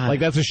dead. God. Like,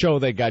 that's a show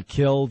that got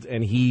killed,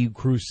 and he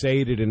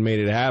crusaded and made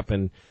it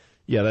happen.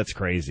 Yeah, that's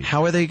crazy.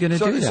 How are they going to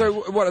do that?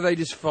 So what, are they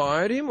just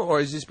fired him, or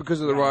is this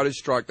because of the writer's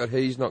strike that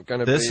he's not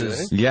going to be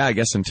there? Yeah, I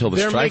guess until the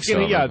They're strike's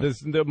making over.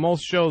 Yeah,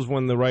 most shows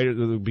when the writer,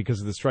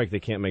 because of the strike, they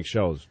can't make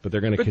shows, but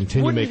they're going to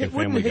continue making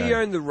Family Guy. Wouldn't he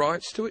own the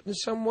rights to it in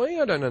some way?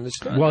 I don't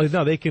understand. Well,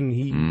 no, they can.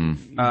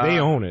 They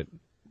own it.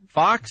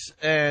 Fox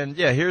and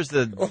here's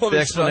the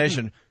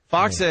explanation.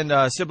 Fox and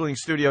sibling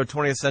studio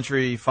 20th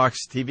Century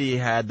Fox TV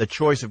had the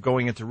choice of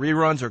going into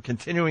reruns or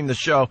continuing the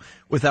show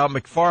without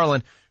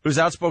MacFarlane, whose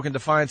outspoken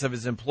defiance of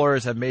his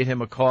employers had made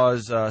him a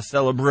cause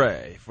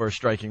célèbre for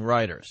striking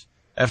writers.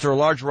 After a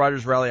large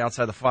writers' rally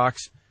outside the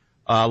Fox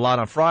lot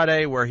on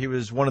Friday, where he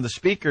was one of the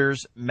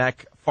speakers,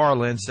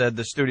 MacFarlane said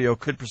the studio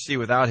could proceed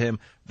without him,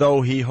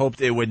 though he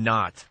hoped it would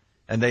not.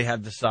 And they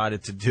have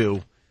decided to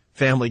do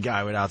Family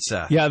Guy without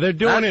Seth. Yeah, they're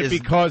doing it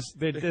because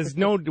there's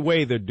no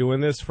way they're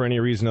doing this for any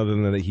reason other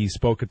than that he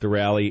spoke at the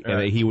rally and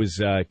that he was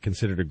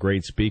considered a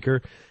great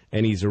speaker.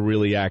 And he's a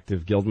really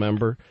active guild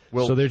member,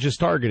 so they're just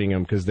targeting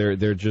him because they're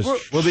just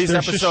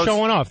just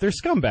showing off. They're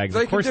scumbags.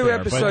 They of course could do they are,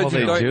 episodes but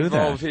that don't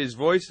involve his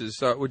voices,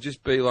 so it would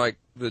just be like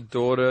the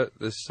daughter,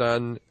 the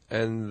son,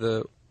 and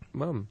the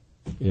mum.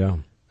 Yeah.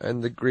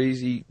 And the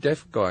greasy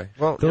deaf guy.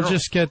 Well, they'll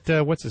just get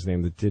what's his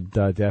name that did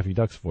Daffy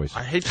Duck's voice.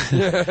 I hate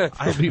to.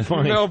 I'll be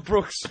fine. Mel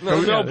Brooks.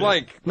 No, Mel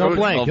Blanc. Mel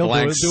Blanc. He'll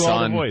do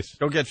all the voice.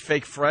 Go get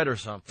fake Fred or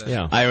something.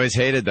 Yeah. I always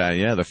hated that.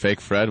 Yeah, the fake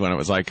Fred when it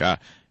was like.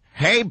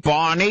 Hey,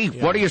 Barney,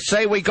 what do you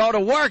say we go to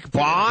work,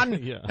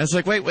 Bon? Yeah. I was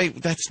like,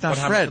 wait, that's not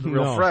Fred. To the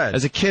real Fred.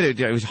 As a kid,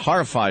 it was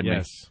horrified me.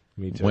 Yes,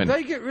 me too. When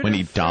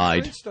he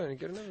died.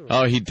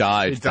 Oh, he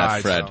died.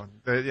 That Fred.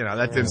 So,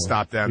 that didn't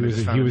stop them.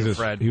 He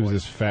was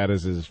as fat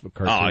as his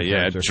cartoon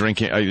character.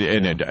 Drinking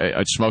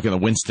and smoking the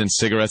Winston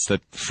cigarettes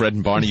that Fred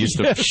and Barney used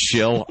to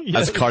shill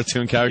as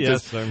cartoon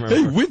characters. Yes, I remember.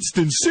 Hey,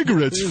 Winston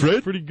cigarettes,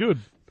 Fred. Pretty good.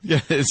 Yeah,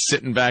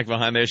 sitting back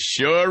behind there,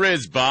 sure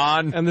is,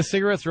 Bon. And the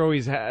cigarettes are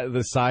always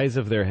the size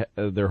of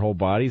their whole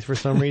bodies for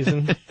some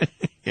reason.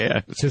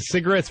 Yeah. Because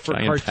cigarettes for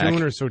Giant cartoon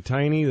pack. are so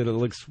tiny that it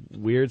looks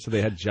weird, so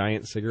they had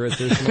giant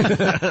cigarettes or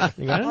something.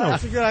 I don't know.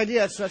 That's a good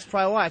idea. That's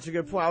probably why. It's a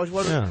good point. I was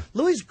wondering. Yeah.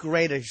 Louis is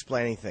great at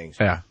explaining things.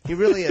 Yeah. He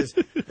really is.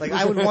 Like,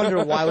 I would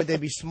wonder why would they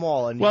be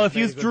small. And Well, he if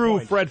you made a good drew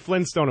point. Fred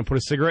Flintstone and put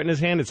a cigarette in his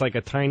hand, it's like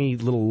a tiny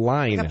little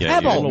line. Like a Yeah,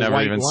 pebble. you'll Little never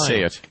white even line. see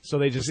it.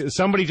 So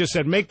somebody just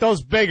said, make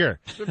those bigger.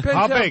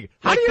 How big?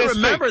 How do you this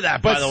remember big.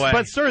 that, by the way?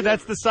 But sir,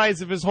 that's the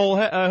size of his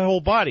whole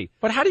body.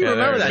 But how do you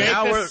remember that? Make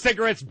Now the we're,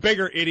 cigarettes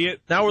bigger,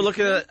 idiot. now we're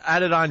looking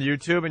at it on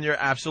YouTube, and you're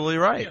absolutely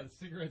right.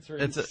 The cigarettes are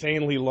It's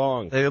insanely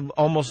long. They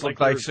almost look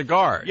they're- like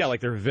cigars. Yeah,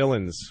 like they're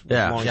villains with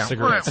Yeah. long Yeah.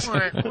 cigarettes.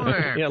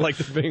 Yeah, like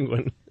the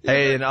penguin.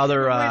 Hey, and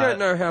other. We don't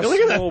know how Look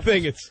at small. that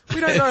thing.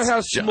 We don't know how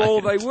It's small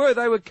giant. they were.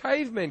 They were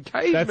cavemen.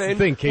 That's the Cavemen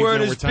thing, cavemen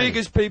weren't were as tiny. big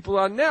as people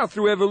are now.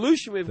 Through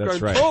evolution, we've That's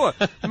grown right. taller.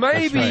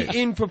 Maybe right.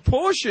 in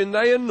proportion,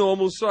 they are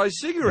normal-sized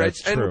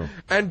cigarettes. That's true.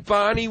 And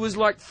Barney was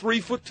like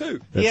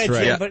 3'2". That's yeah,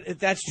 right. Jim, but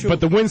that's true.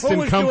 But the Winston Who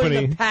was Company-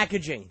 doing the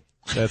packaging?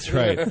 That's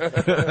right.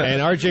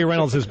 And R.J.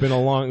 Reynolds has been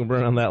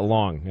around that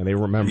long, and they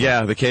remember.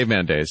 Yeah, the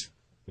caveman days.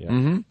 Yeah.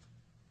 Mm-hmm.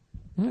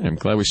 I'm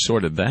glad we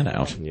sorted that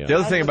out. Yeah. The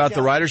other thing about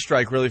the writer's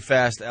strike, really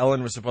fast,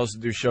 Ellen was supposed to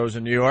do shows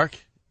in New York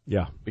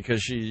Yeah.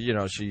 because she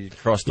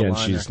crossed the Yeah, and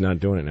line. she's there. not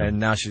doing it now. And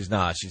now she's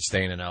not. She's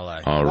staying in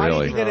L.A. Oh, Why do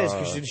you really? think that is?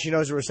 Because she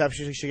knows the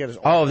reception. She get us.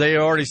 Oh, they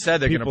already said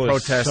they're going to People are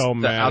protest so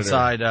mad at her.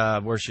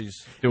 outside where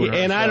she's doing her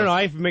And I don't know. shows.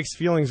 I have mixed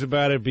feelings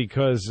about it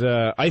because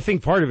I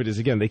think part of it is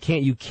again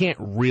you can't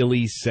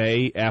really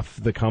say f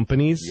the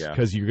companies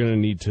because you're going to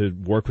need to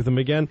work with them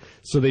again.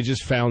 So they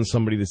just found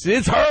somebody that's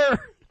it's her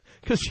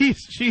because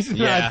she's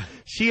not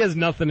she has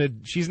nothing to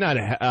she's not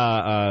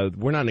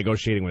we're not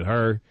negotiating with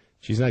her.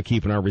 She's not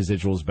keeping our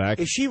residuals back.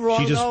 Is she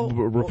wrong, She just though?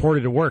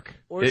 reported to work.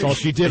 That's all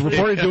she did.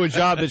 Reported to a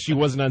job that she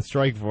wasn't on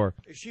strike for.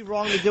 Is she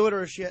wrong to do it,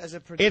 or is she as a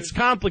producer? It's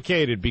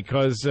complicated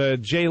because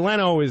Jay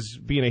Leno is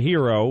being a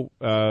hero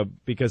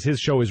because his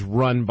show is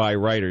run by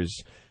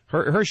writers.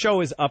 Her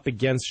show is up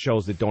against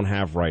shows that don't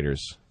have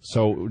writers.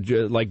 So,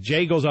 like,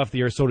 Jay goes off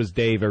the air, so does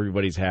Dave.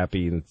 Everybody's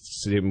happy, and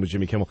same with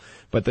Jimmy Kimmel.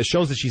 But the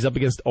shows that she's up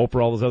against,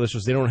 Oprah, all those other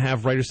shows, they don't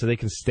have writers, so they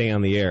can stay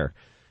on the air.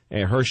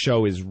 And her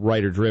show is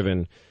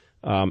writer-driven.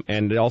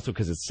 And also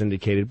because it's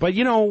syndicated. But,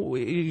 you know,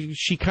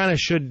 she kind of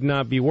should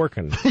not be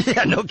working.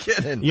 Yeah, no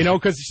kidding. You know,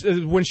 because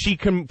when she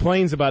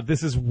complains about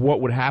this is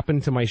what would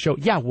happen to my show,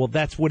 yeah, well,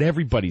 that's what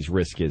everybody's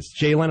risk is.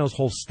 Jay Leno's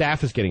whole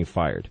staff is getting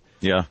fired.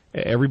 Yeah.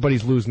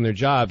 Everybody's losing their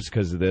jobs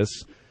because of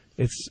this.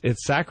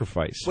 It's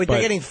sacrifice. Wait,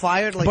 they're getting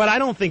fired? But I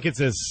don't think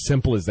it's as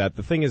simple as that.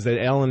 The thing is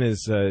that Ellen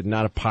is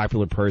not a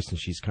popular person.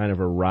 She's kind of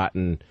a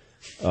rotten,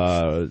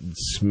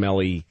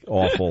 smelly,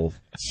 awful,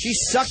 she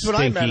sucked when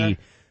I met her.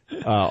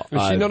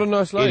 Is she not a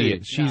nice lady?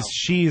 Idiot.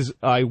 She's.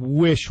 I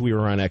wish we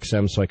were on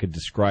XM so I could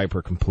describe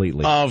her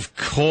completely. Of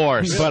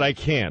course, but I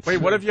can't. Wait,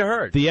 what have you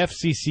heard? The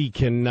FCC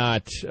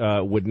cannot,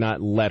 would not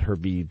let her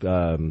be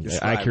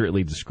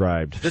accurately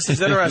described. This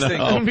is interesting.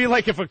 It would be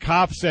like if a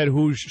cop said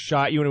who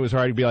shot you and it was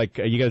hard. He'd be like,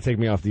 "You got to take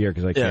me off the air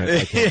because I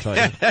can't tell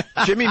you."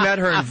 Jimmy met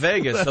her in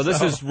Vegas, so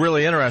this is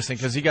really interesting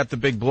because he got the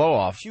big blow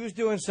off. She was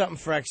doing something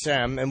for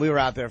XM, and we were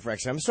out there for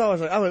XM. So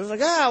I was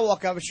like, I'll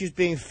walk up, and she's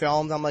being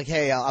filmed. I'm like,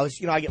 hey,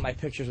 I get my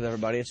pictures with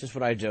everybody. It's just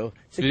what I do.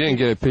 You didn't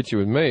get a picture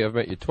with me. I've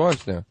met you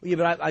twice now. Yeah,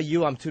 but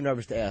I'm too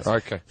nervous to ask.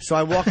 Okay. So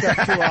I walked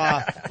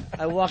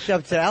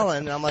up to Ellen,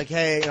 and I'm like,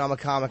 hey, I'm a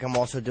comic. I'm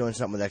also doing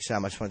something with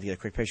XM. I just wanted to get a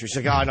quick picture. She's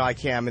like, oh no, I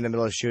can't. I'm in the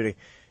middle of shooting,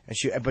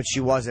 but she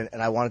wasn't,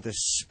 and I wanted to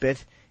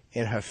spit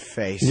in her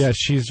face. Yeah,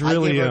 she's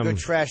really I gave her a good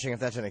trashing,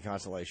 if that's any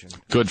consolation.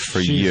 Good for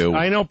you.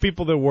 I know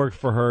people that work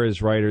for her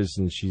as writers,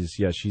 and she's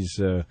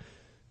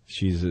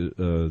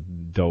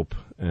dope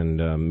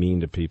and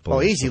mean to people.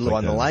 Oh, easy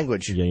on the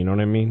language. Yeah, you know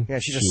what I mean? Yeah,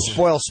 she's a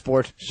spoil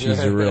sport. She's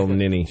a real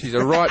ninny. She's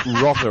a right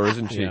rotter,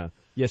 isn't she? Yeah.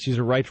 Yeah, she's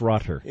a right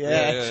rotter.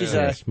 Yeah,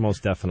 yes,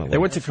 most definitely. They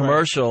went to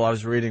commercial, I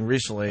was reading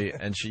recently,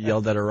 and she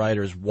yelled at her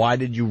writers, "Why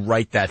did you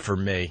write that for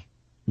me?"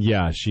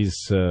 Yeah,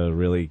 she's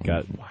really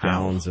got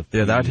gallons of.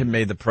 Yeah, that had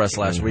made the press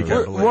last week.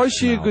 Was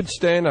she a good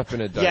stand-up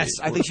in her day? Yes,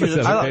 I think she was.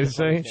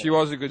 She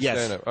was a good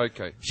stand-up.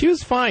 Okay. She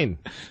was fine.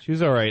 She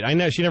was all right. I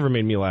know she never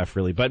made me laugh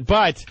really, but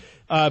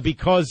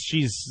because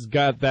she's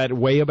got that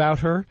way about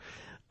her.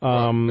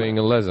 Being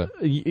a leather.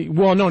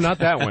 Well, no, not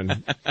that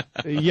one.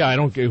 Yeah, I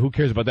don't. Who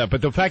cares about that?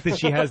 But the fact that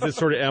she has this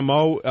sort of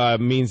MO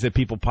means that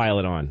people pile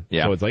it on.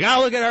 Yeah. So it's like,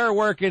 oh, look at her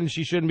working.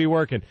 She shouldn't be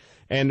working.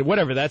 And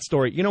whatever, that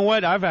story. You know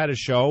what? I've had a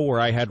show where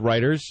I had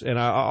writers, and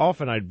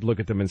often I'd look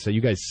at them and say, you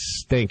guys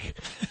stink,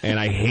 and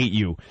I hate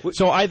you.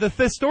 So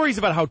the stories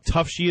about how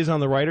tough she is on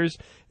the writers,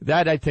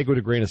 that I take with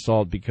a grain of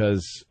salt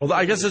because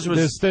I guess this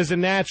was there's a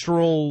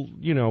natural,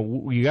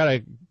 you got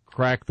to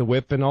crack the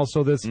whip, and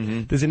also there's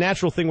a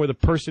natural thing where the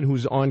person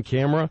who's on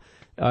camera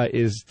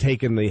is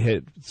taking the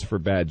hits for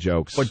bad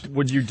jokes. But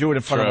would you do it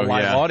in front of a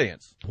live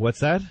audience? What's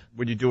that?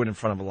 Would you do it in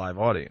front of a live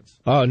audience?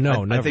 Oh,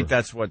 no, never. I think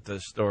that's what the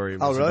story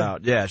was really?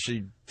 about. Yeah,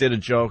 she did a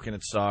joke and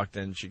it sucked,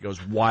 and she goes,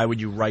 "Why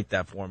would you write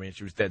that for me?" And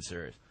she was dead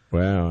serious. Wow,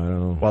 I don't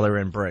know. While they were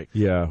in break.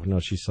 Yeah, no,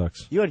 she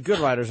sucks. You had good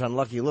writers on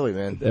Lucky Louie,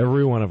 man.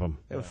 Every one of them.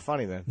 They were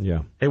funny, man.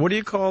 Yeah. Hey, what do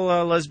you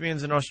call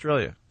lesbians in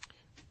Australia?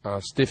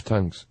 Stiff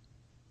tongues.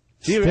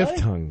 Stiff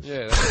tongues.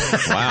 Yeah.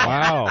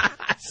 Wow.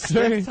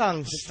 Stiff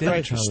tongues. Stiff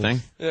Interesting.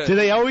 Yeah. Do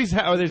they always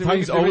have? Are their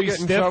tongues always get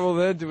in stiff? trouble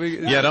there?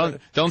 Yeah,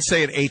 don't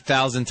say it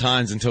 8,000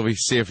 times until we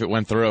see if it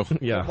went through.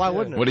 Yeah. Why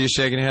wouldn't it? What are you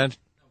shaking your head?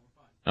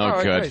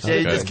 Oh, good. Okay. Yeah,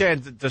 you Good. just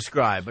can't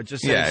describe, but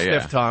just say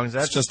stiff tongues.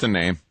 That's It's just a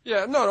name.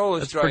 Yeah, not all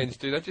Australians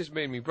do. That just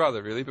me and my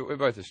brother, really, but we're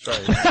both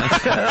Australians.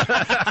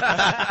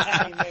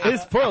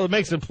 It's plural. It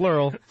makes it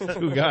plural.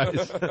 2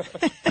 guys.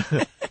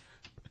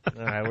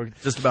 All right, we're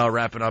just about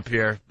wrapping up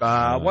here.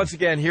 Once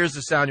again, here's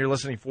the sound you're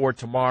listening for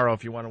tomorrow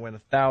if you want to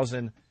win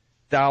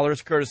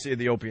 $1,000, courtesy of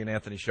the Opie and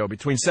Anthony Show.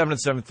 Between 7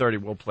 and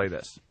 7:30, we'll play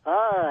this.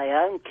 Hi,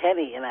 I'm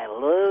Kenny, and I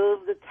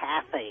love the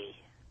taffy.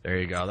 There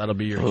you go. That'll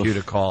be your cue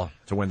to call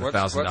to win the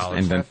 $1,000.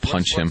 And then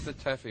punch him. What's the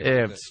taffy?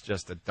 It's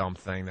just a dumb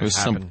thing that There was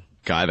happened. some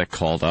guy that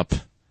called up.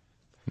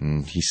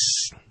 And he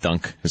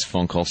stunk. His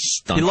phone call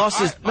stunk.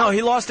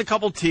 He lost a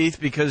couple teeth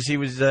because he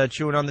was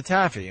chewing on the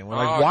taffy. And we're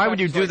like, why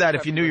would you do that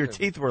if you knew your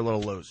teeth were a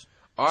little loose?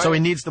 So he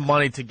needs the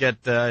money to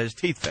get his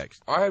teeth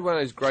fixed. I had one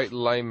of those great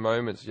lame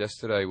moments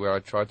yesterday where I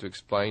tried to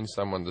explain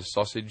someone the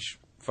sausage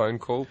phone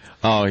call.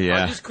 Oh,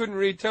 yeah. I just couldn't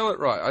really tell it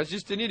right. I was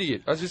just an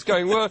idiot. I was just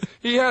going, well,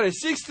 he had a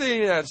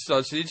 16-ounce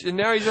sausage, and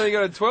now he's only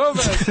got a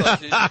 12-ounce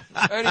sausage,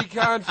 and he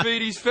can't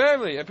feed his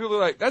family. And people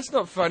are like, that's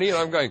not funny. And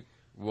I'm going,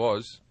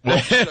 was.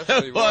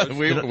 Definitely was.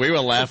 We were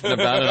laughing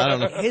about it. I don't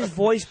know. His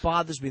voice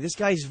bothers me. There's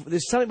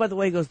something about the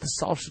way he goes, the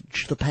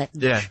sausage, the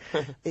package. Yeah.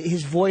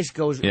 His voice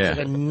goes like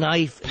a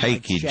knife.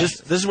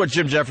 This is what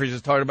Jim Jeffries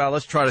is talking about.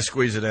 Let's try to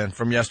squeeze it in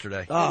from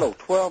yesterday. Hello,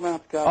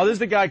 12-ounce guy. Oh, this is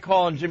the guy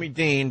calling Jimmy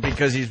Dean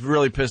because he's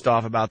really pissed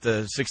off about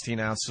the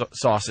 16-ounce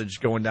sausage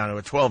going down to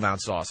a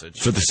 12-ounce sausage.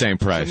 For the same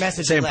price.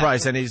 Same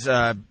price, and he's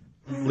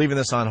leaving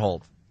this on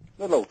hold.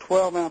 Little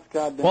 12-ounce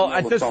goddamn. Well,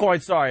 at this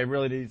point, sorry, it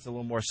really needs a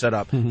little more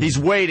setup. He's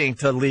waiting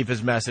to leave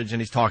his message,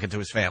 and he's talking to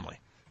his family.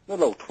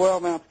 Little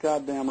 12-ounce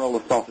goddamn roll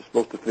of sausage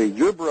supposed to feed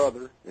your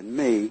brother and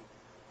me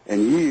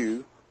and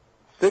you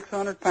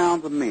 600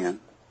 pounds of men,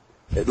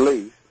 at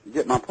least. You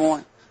get my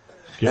point?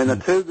 And the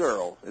 2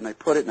 girls, and they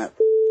put it in that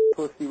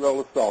pussy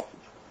roll of sausage.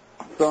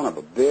 Son of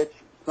a bitch.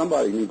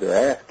 Somebody needs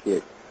their ass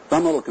kicked.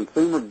 Some little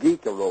consumer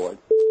geekaroid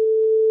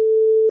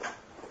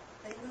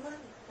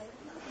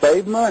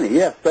Save money.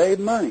 Yeah, save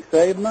money.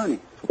 Save money.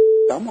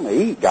 I'm going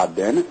to eat,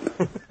 goddammit.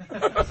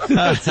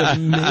 That's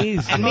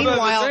amazing. And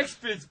meanwhile, the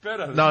next bit's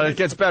better. No, it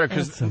gets better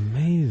because it's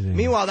amazing.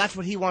 Meanwhile, that's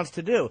what he wants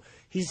to do.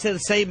 He said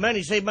save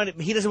money.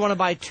 He doesn't want to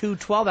buy 2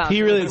 12-ounce.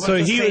 He really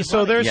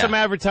so there's some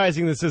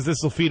advertising that says this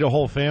will feed a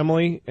whole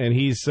family, and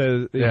he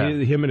says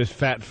him and his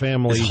fat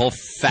family, his whole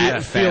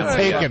fat feel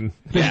family. taken.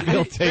 Yeah.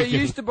 Feel They taken.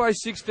 used to buy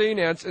 16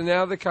 ounce, and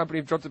now the company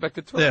have dropped it back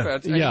to 12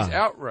 ounce, and he's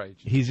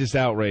outraged. He's just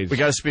outraged. we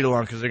got to speed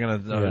along because they're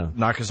going to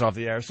knock us off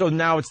the air. So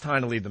now it's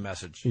time to leave the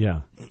message.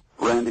 Yeah.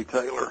 Randy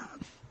Taylor,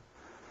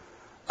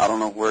 I don't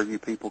know where you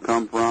people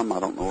come from. I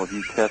don't know if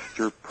you test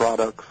your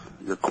products,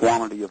 your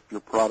quantity of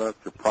your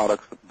product. Your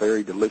products are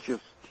very delicious.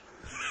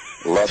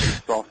 Love your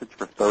sausage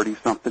for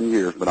 30-something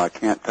years, but I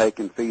can't take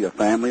and feed a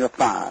family of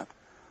 5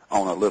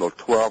 on a little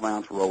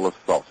 12-ounce roll of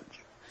sausage.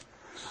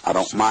 I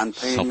don't mind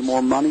paying you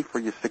more money for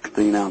your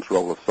 16-ounce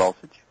roll of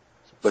sausage,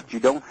 but you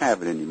don't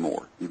have it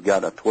anymore. You've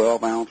got a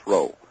 12-ounce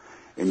roll,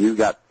 and you've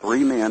got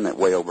 3 men that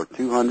weigh over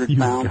 200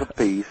 pounds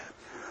apiece,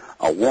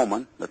 a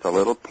woman that's a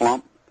little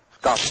plump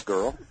Scotch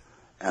girl,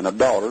 and a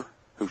daughter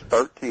who's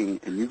 13,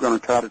 and you're going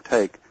to try to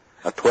take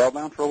a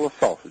 12-ounce roll of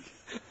sausage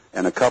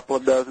and a couple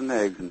of dozen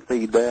eggs and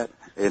feed that?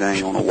 It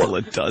ain't going to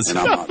work. And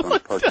I'm not going to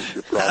purchase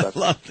your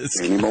product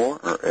anymore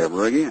or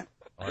ever again.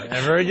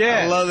 Ever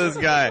again. I love this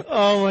guy.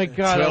 Oh, my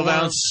God.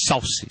 12-ounce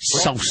sausage.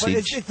 But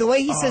it's the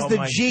way he says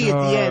the G at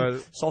the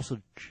end.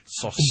 Sausage.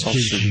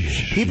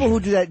 People who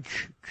do that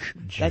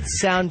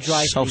sound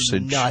drives me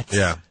nuts.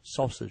 Yeah.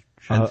 Sausage.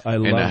 I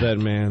love that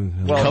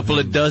man. A couple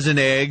of dozen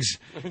eggs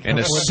and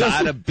a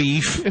side of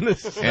beef and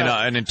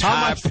an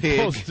entire pig.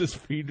 How am I supposed to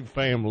feed the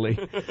family?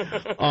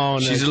 Oh, no.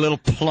 She's a little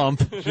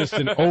plump. Just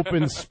an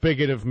open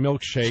spigot of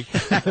milkshake.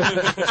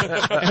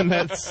 And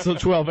that's a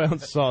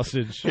 12-ounce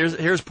sausage.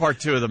 Here's part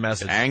 2 of the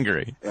message.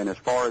 Angry. And as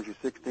far as your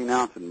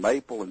 16-ounce and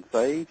maple and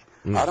sage,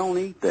 I don't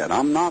eat that.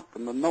 I'm not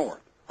from the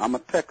north. I'm a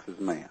Texas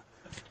man.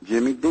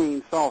 Jimmy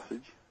Dean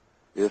sausage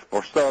is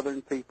for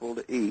Southern people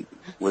to eat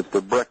with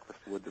the breakfast,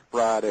 with the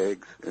fried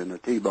eggs and the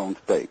T-bone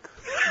steaks.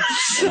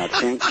 And I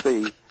can't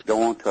see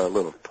going to a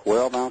little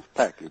 12-ounce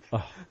package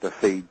to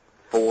feed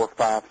 4,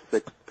 5,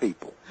 6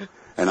 people.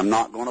 And I'm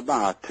not going to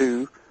buy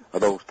 2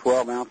 of those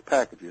 12-ounce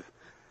packages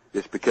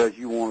just because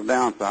you want to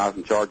downsize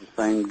and charge the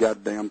same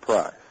goddamn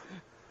price.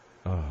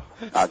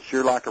 I'd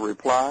sure like a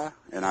reply,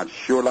 and I'd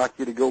sure like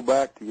you to go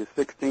back to your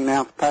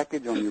 16-ounce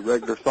package on your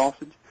regular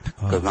sausage,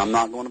 because I'm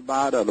not going to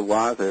buy it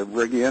otherwise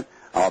ever again.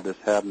 I'll just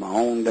have my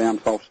own damn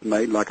sausage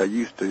made like I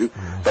used to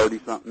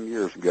 30-something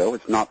years ago.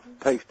 It's not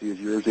tasty as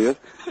yours is,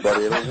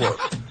 but it'll work.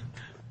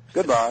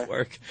 Goodbye.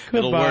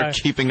 It'll work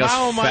keeping us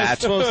How am I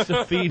fat. supposed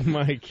to feed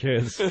my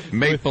kids?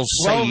 Maple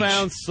sage.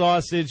 12-ounce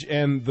sausage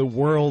and the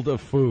world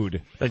of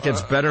food. That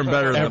gets better and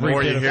better the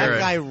more you hear That it.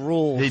 guy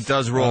rules. He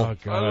does rule. Oh,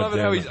 God, I love it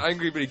damn how he's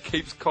angry, but he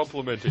keeps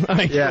complimenting.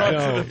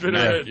 Yeah.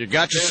 You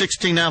got your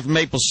 16-ounce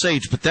maple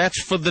sage, but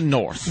that's for the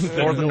north.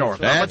 For the north.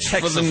 That's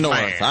I'm a for the Texas north.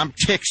 man. I'm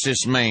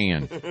Texas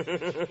man.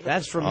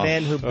 That's for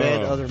men who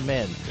bed other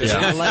men. We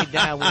lay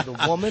down with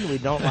a woman. We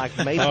don't like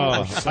maple.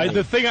 or sage.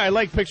 The thing I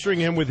like picturing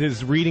him with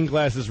his reading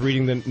glasses,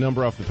 reading the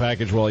number off the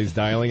package while he's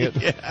dialing it.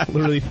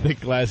 Literally thick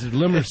glasses.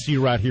 Let me see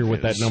right here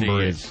what that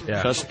number is.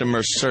 Yeah.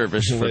 Customer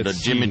service for the Let's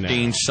see Jimmy now.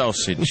 Dean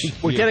sausage.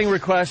 We're getting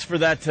requests for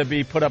that to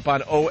be put up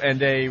on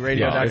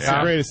ONARadio.com. It's the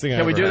greatest thing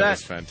Can I've we ever do heard. that?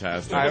 That's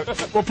fantastic. All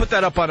right, we'll put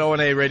that up on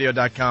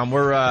ONARadio.com. It's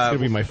going to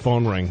be my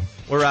phone ring.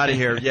 We're out of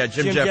here. Yeah,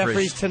 Jim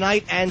Jeffries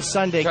tonight and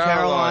Sunday.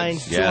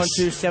 Caroline's. Caroline's,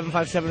 Yes.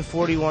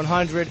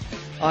 212-757-4100.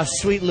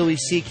 Sweet Louis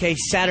C.K.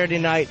 Saturday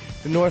night,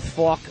 the North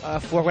Fork,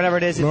 whatever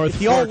it is. North It's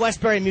the Fork. old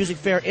Westbury Music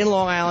Fair in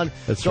Long Island.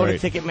 That's go right.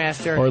 to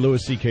Ticketmaster. Or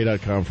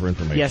LewisCK.com for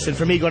information. Yes, and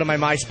for me, go to my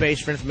MySpace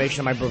for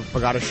information on my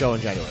Borgata show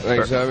in January.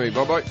 Thanks, Sammy.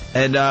 Bye-bye.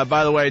 And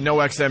by the way, no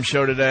XM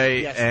show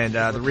today. Yes, and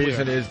the we're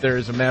reason clear. is there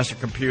is a master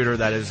computer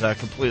that is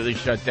completely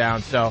shut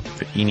down. So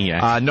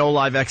ENIAC. no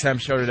live XM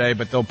show today,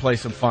 but they'll play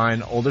some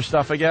fine older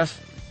stuff, I guess.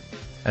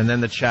 And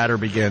then the chatter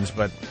begins,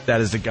 but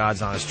that is the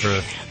God's honest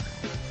truth.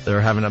 They're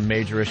having a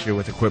major issue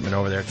with equipment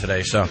over there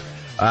today. So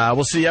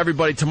we'll see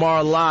everybody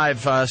tomorrow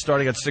live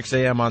starting at 6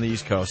 a.m. on the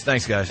East Coast.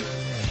 Thanks, guys.